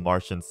the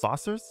Martian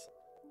saucers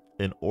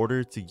in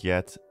order to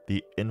get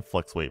the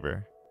influx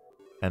waiver.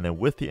 And then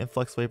with the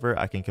influx waiver,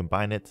 I can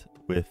combine it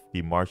with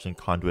the Martian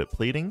conduit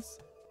platings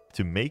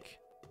to make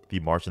the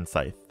Martian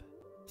scythe.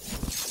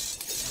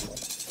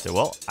 Okay,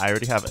 well, I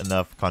already have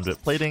enough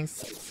conduit platings,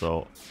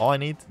 so all I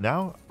need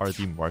now are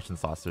the Martian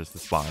saucers to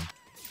spawn.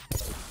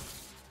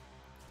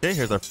 Okay,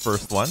 here's our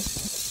first one.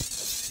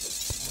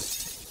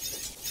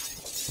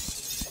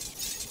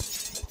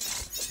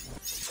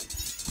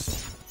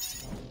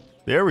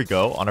 There we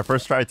go, on our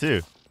first try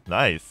too.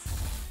 Nice.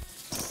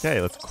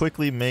 Okay, let's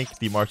quickly make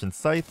the Martian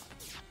scythe.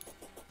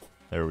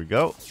 There we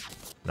go.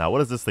 Now, what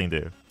does this thing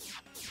do?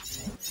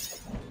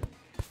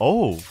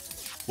 Oh,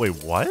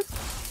 wait, what?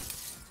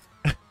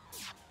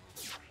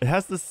 It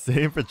has the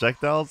same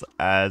projectiles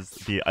as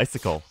the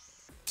icicle.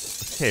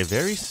 Okay,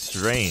 very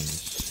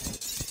strange.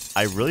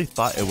 I really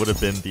thought it would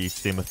have been the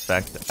same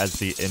effect as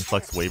the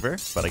influx waiver,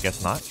 but I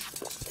guess not.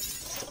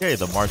 Okay,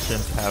 the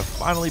Martians have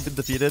finally been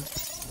defeated.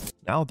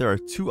 Now there are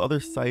 2 other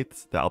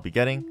scythes that I'll be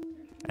getting,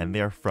 and they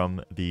are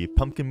from the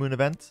Pumpkin Moon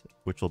event,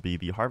 which will be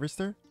the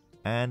Harvester,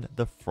 and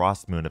the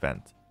Frost Moon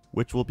event,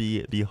 which will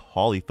be the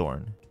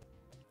Hollythorn.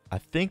 I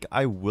think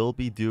I will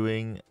be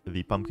doing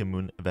the Pumpkin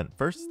Moon event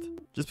first,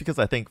 just because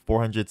I think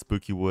 400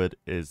 spooky wood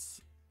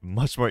is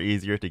much more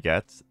easier to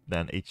get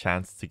than a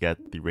chance to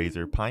get the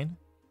Razor Pine.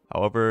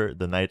 However,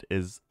 the night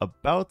is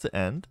about to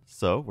end,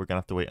 so we're gonna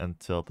have to wait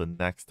until the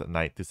next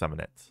night to summon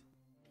it.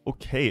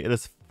 Okay, it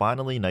is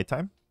finally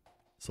nighttime,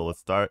 so let's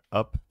start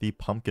up the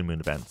Pumpkin Moon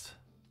event.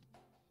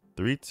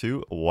 3,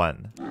 2,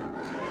 1.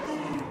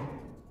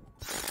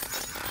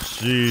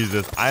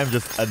 Jesus, I am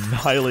just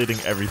annihilating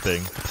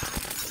everything.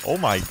 Oh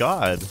my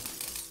god.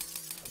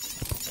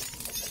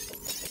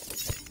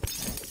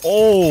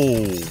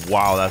 Oh,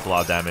 wow, that's a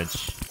lot of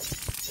damage.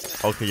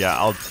 Okay, yeah,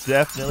 I'll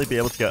definitely be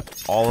able to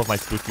get all of my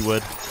spooky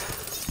wood.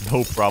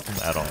 No problem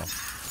at all.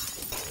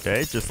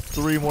 Okay, just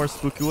 3 more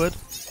spooky wood.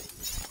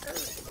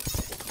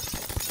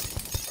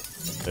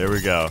 There we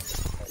go.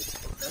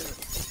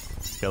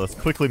 Okay, let's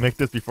quickly make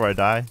this before I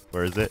die.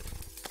 Where is it?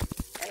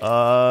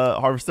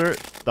 Harvester,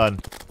 done.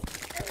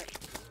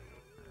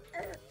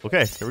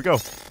 Okay, here we go.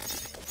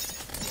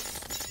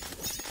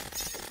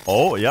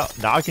 Oh, yeah,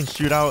 now I can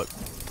shoot out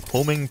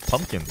homing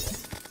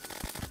pumpkins.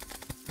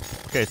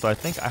 Okay, so I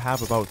think I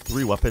have about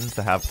 3 weapons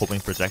that have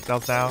homing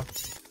projectiles now.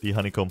 The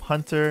Honeycomb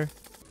Hunter,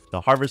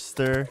 the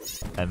Harvester,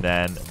 and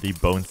then the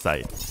Bone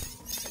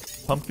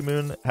Scythe. Pumpkin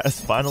Moon has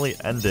finally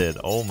ended.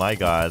 Oh my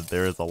god,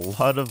 there is a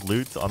lot of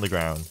loot on the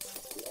ground.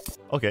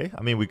 Okay,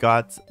 I mean, we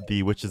got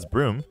the Witch's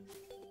Broom,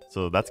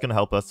 so that's going to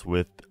help us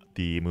with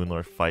the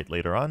Moonlord fight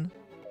later on.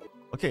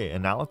 Okay,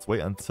 and now let's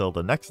wait until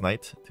the next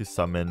night to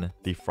summon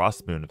the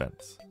Frost Moon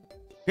event.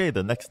 Okay,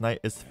 the next night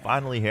is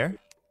finally here.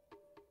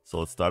 So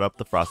let's start up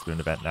the Frost Moon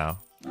event now.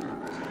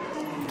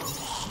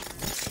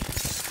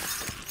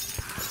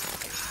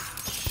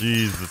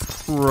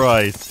 Jesus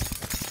Christ.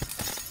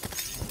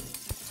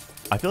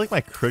 I feel like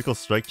my critical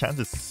strike chance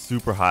is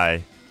super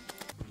high.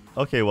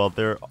 Okay, well,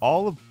 they're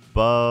all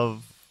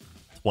above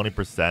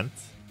 20%.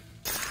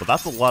 But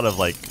that's a lot of,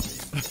 like...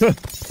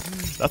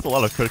 that's a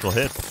lot of critical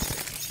hits.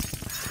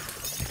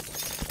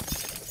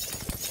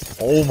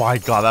 Oh my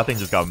god, that thing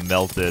just got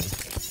melted.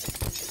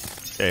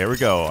 Okay, here we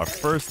go. Our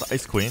first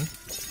Ice Queen.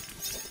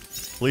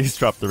 Please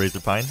drop the Razor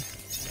Pine.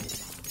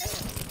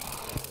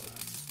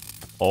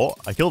 Oh,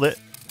 I killed it.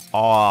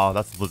 Oh,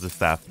 that's the Blizzard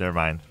Staff. Never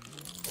mind.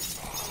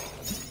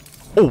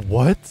 Oh,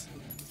 what?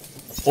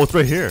 Oh, it's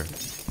right here.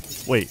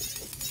 Wait.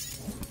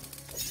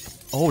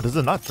 Oh, does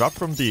it not drop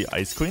from the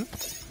Ice Queen?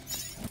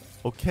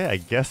 Okay, I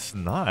guess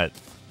not.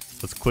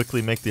 Let's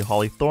quickly make the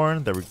Holly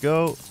Thorn. There we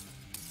go.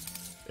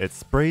 It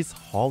sprays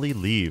holly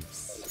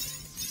leaves.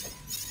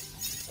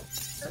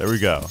 There we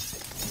go.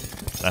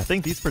 And I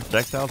think these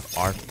projectiles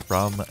are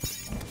from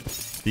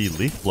the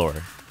leaf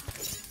blower.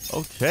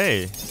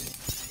 Okay,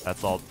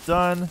 that's all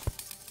done.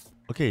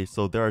 Okay,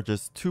 so there are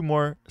just 2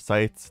 more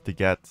scythes to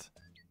get.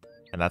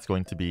 And that's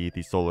going to be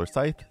the Solar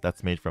Scythe,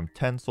 that's made from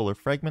 10 solar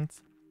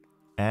fragments.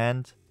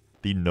 And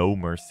the No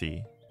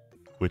Mercy,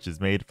 which is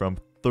made from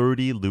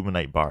 30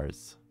 Luminite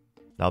bars.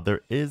 Now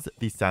there is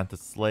the Santa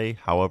Sleigh,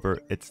 however,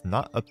 it's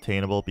not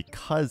obtainable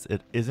because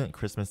it isn't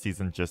Christmas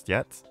season just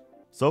yet.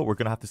 So we're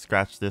going to have to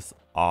scratch this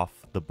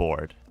off the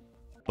board.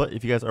 But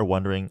if you guys are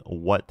wondering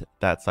what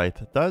that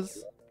scythe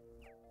does,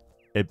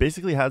 it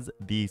basically has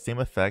the same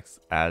effects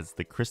as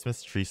the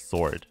Christmas tree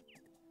sword.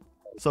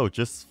 So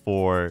just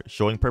for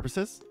showing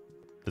purposes,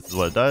 this is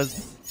what it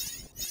does.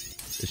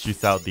 It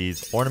shoots out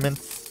these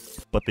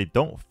ornaments, but they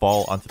don't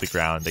fall onto the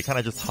ground. They kind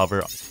of just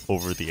hover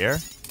over the air.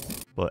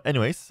 But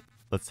anyways,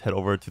 let's head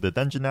over to the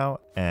dungeon now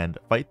and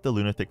fight the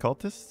lunatic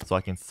cultists so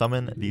I can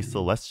summon the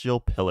celestial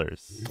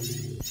pillars.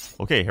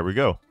 Okay, here we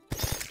go.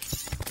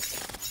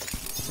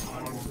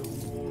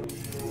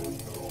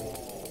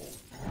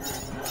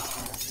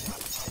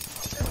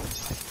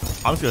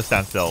 I'm just gonna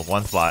stand still,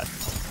 one spot.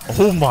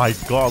 Oh my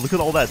god, look at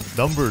all that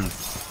numbers.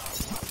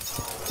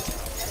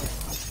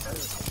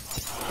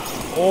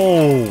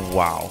 Oh,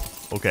 wow.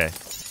 Okay.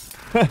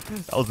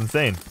 That was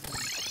insane.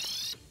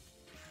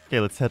 Okay,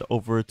 let's head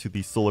over to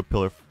the solar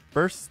pillar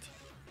first.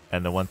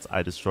 And then once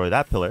I destroy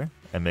that pillar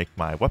and make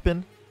my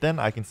weapon, then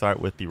I can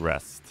start with the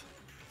rest.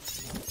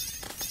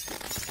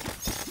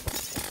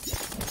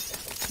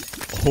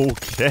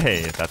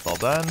 Okay, that's all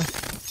done.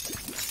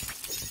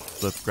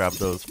 Let's grab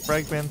those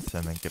fragments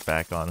and then get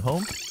back on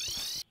home.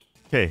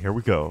 Okay, here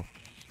we go.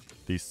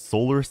 The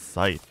Solar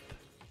Scythe.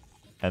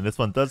 And this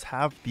one does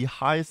have the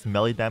highest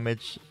melee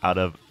damage out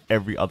of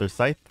every other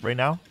scythe right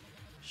now.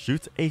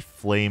 Shoots a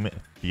Flame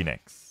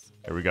Phoenix.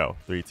 Here we go.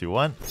 3, 2,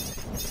 1.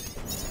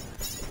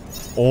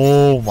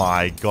 Oh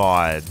my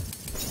god.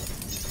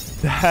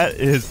 That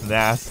is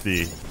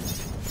nasty.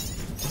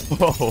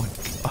 Oh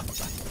god.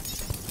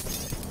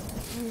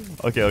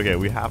 Okay,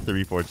 we have to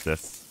reforge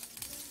this.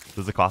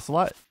 Does it cost a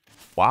lot?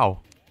 Wow.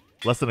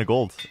 Less than a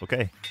gold.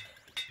 Okay.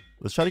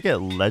 Let's try to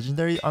get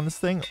legendary on this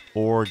thing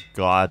or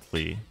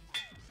godly.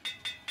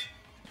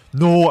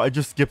 No, I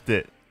just skipped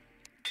it.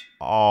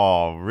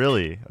 Oh,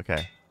 really?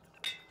 Okay.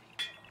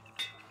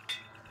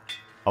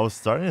 I was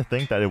starting to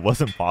think that it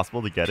wasn't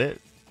possible to get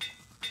it.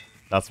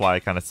 That's why I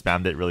kind of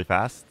spammed it really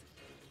fast.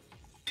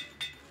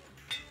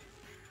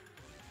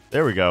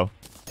 There we go.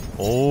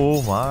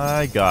 Oh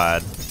my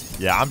god.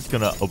 Yeah, I'm just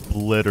gonna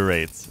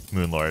obliterate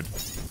Moonlord.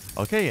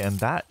 Okay, and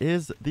that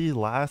is the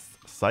last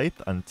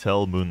Scythe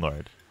until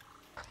Moonlord.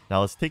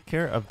 Now let's take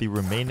care of the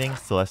remaining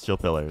Celestial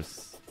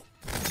Pillars.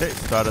 Okay,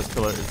 Stardust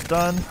Pillar is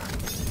done.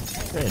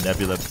 Okay,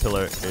 Nebula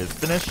Pillar is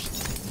finished.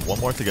 One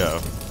more to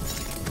go.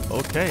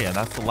 Okay, and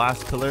that's the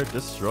last pillar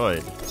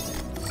destroyed.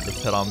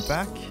 Let's head on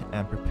back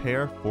and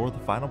prepare for the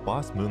final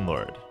boss,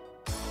 Moonlord.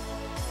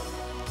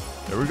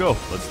 There we go.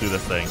 Let's do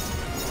this thing.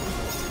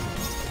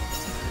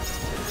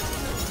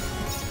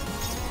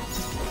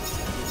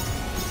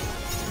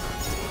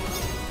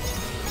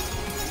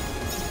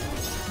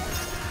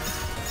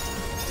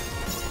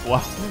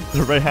 Wow,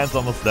 the right hand's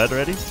almost dead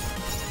already.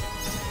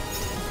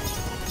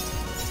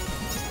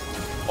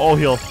 Oh,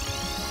 heal.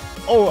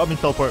 Oh, I mean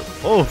teleport.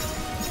 Oh.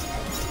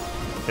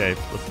 Okay,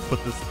 let's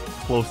put this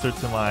closer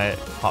to my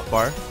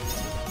hotbar.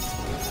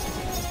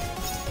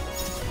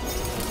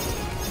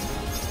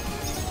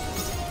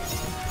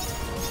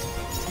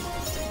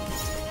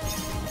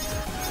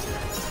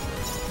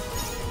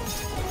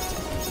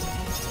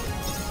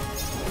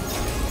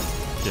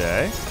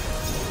 Okay.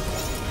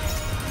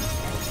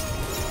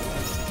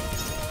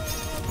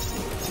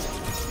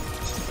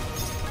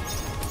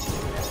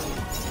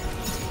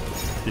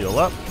 Heal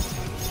up.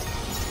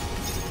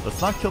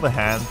 Let's not kill the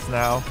hands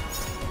now.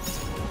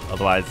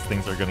 Otherwise,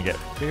 things are going to get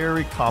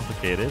very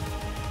complicated.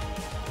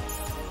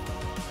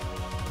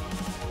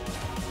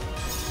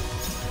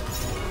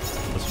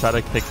 Let's try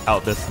to take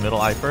out this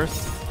middle eye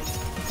first.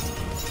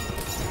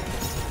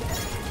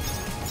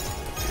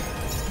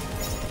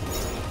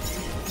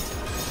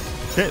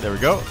 Okay, there we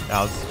go.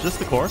 Now it's just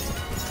the core.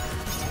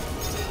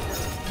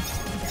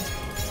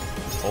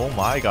 Oh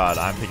my god,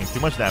 I'm taking too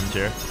much damage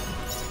here.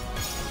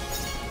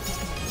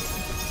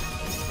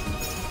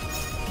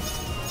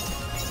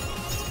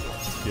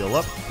 Heal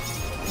up.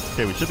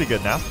 Okay, we should be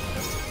good now.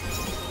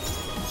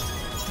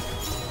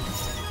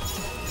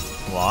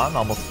 Come on,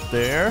 almost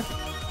there.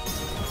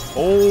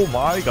 Oh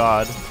my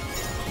god.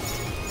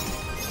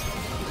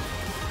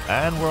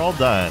 And we're all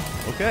done.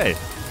 Okay.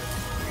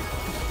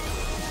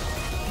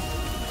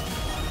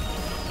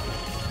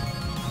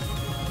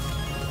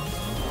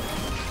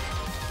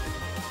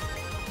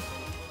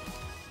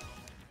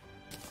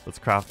 Let's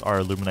craft our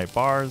Illuminate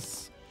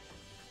bars.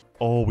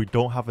 Oh, we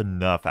don't have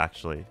enough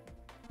actually.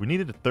 We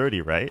needed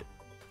 30, right?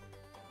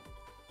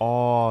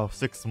 Oh,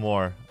 6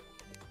 more.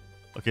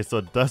 Okay, so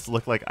it does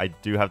look like I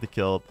do have to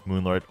kill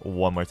Moonlord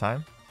one more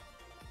time.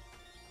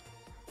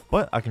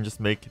 But I can just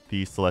make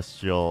the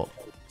Celestial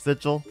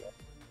Sigil.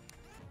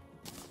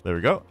 There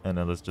we go. And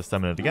then let's just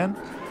summon it again.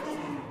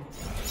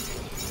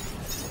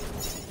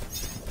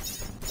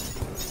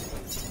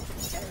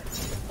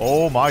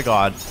 Oh my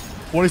god.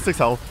 26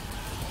 health.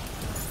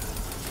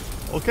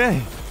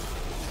 Okay.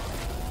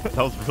 That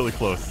was really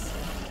close.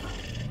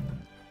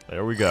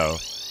 There we go.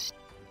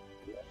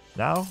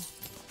 Now,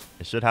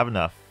 it should have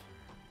enough.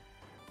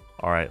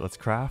 Alright, let's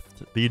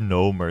craft the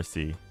No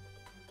Mercy.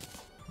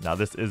 Now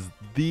this is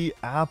the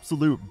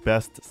absolute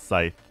best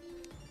Scythe.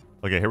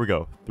 Okay, here we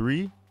go.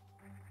 3,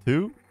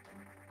 2,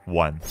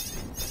 1.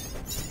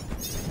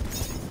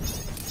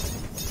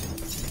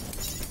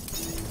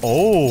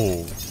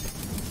 Oh!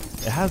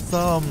 It has,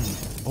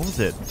 what was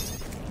it?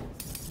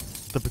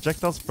 The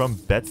projectiles from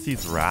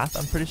Betsy's Wrath,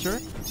 I'm pretty sure?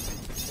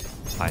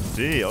 I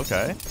see,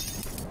 okay.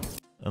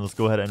 And let's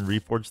go ahead and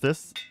reforge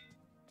this.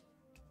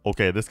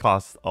 Okay, this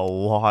costs a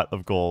lot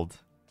of gold.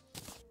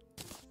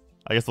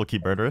 I guess we'll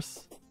keep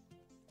Murderous.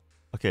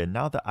 Okay,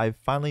 now that I've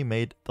finally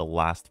made the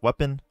last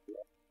weapon,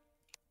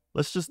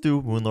 let's just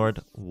do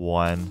Moonlord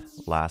one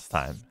last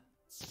time.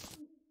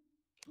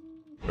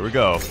 Here we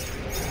go.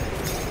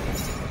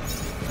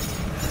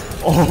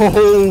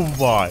 Oh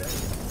my!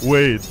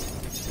 Wait,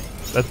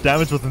 that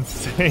damage was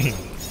insane.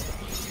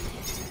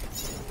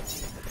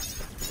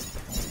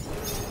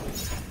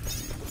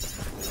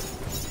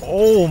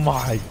 Oh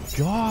my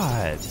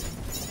god!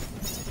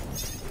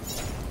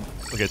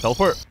 Okay,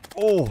 teleport.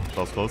 Oh, that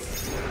was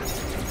close.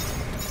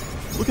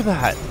 Look at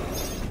that!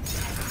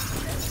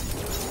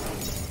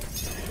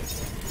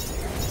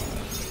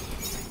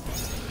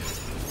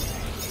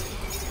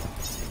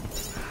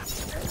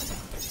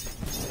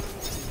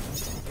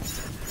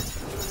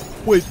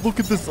 Wait, look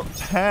at this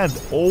hand!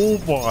 Oh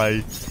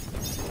my!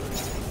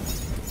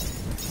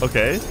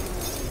 Okay.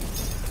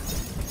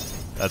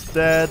 That's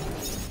dead.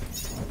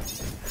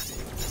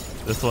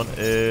 This one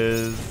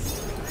is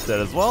dead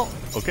as well.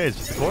 Okay, it's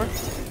just a core.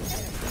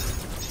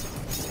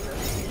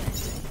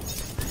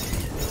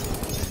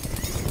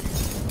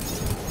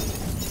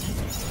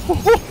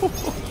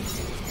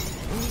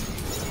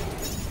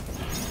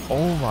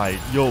 Oh my,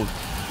 yo,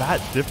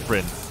 that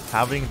difference,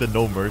 having the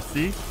No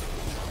Mercy.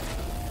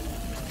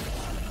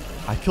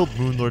 I killed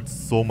Moonlord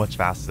so much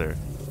faster.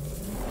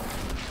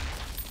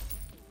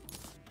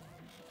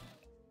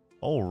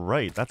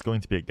 Alright, that's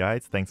going to be it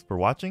guys. Thanks for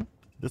watching.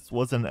 This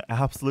was an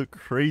absolute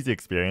crazy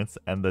experience,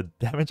 and the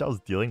damage I was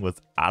dealing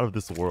was out of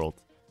this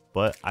world.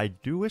 But I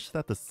do wish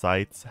that the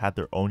Scythes had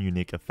their own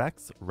unique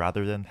effects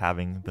rather than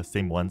having the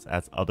same ones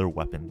as other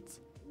weapons.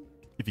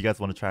 If you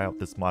guys want to try out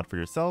this mod for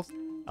yourselves,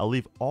 I'll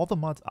leave all the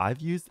mods I've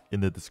used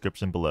in the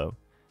description below.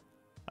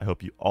 I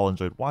hope you all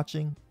enjoyed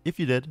watching. If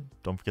you did,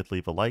 don't forget to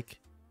leave a like,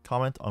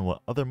 comment on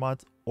what other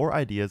mods or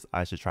ideas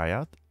I should try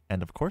out,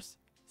 and of course,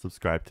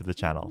 subscribe to the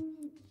channel.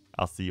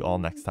 I'll see you all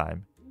next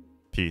time.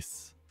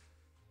 Peace.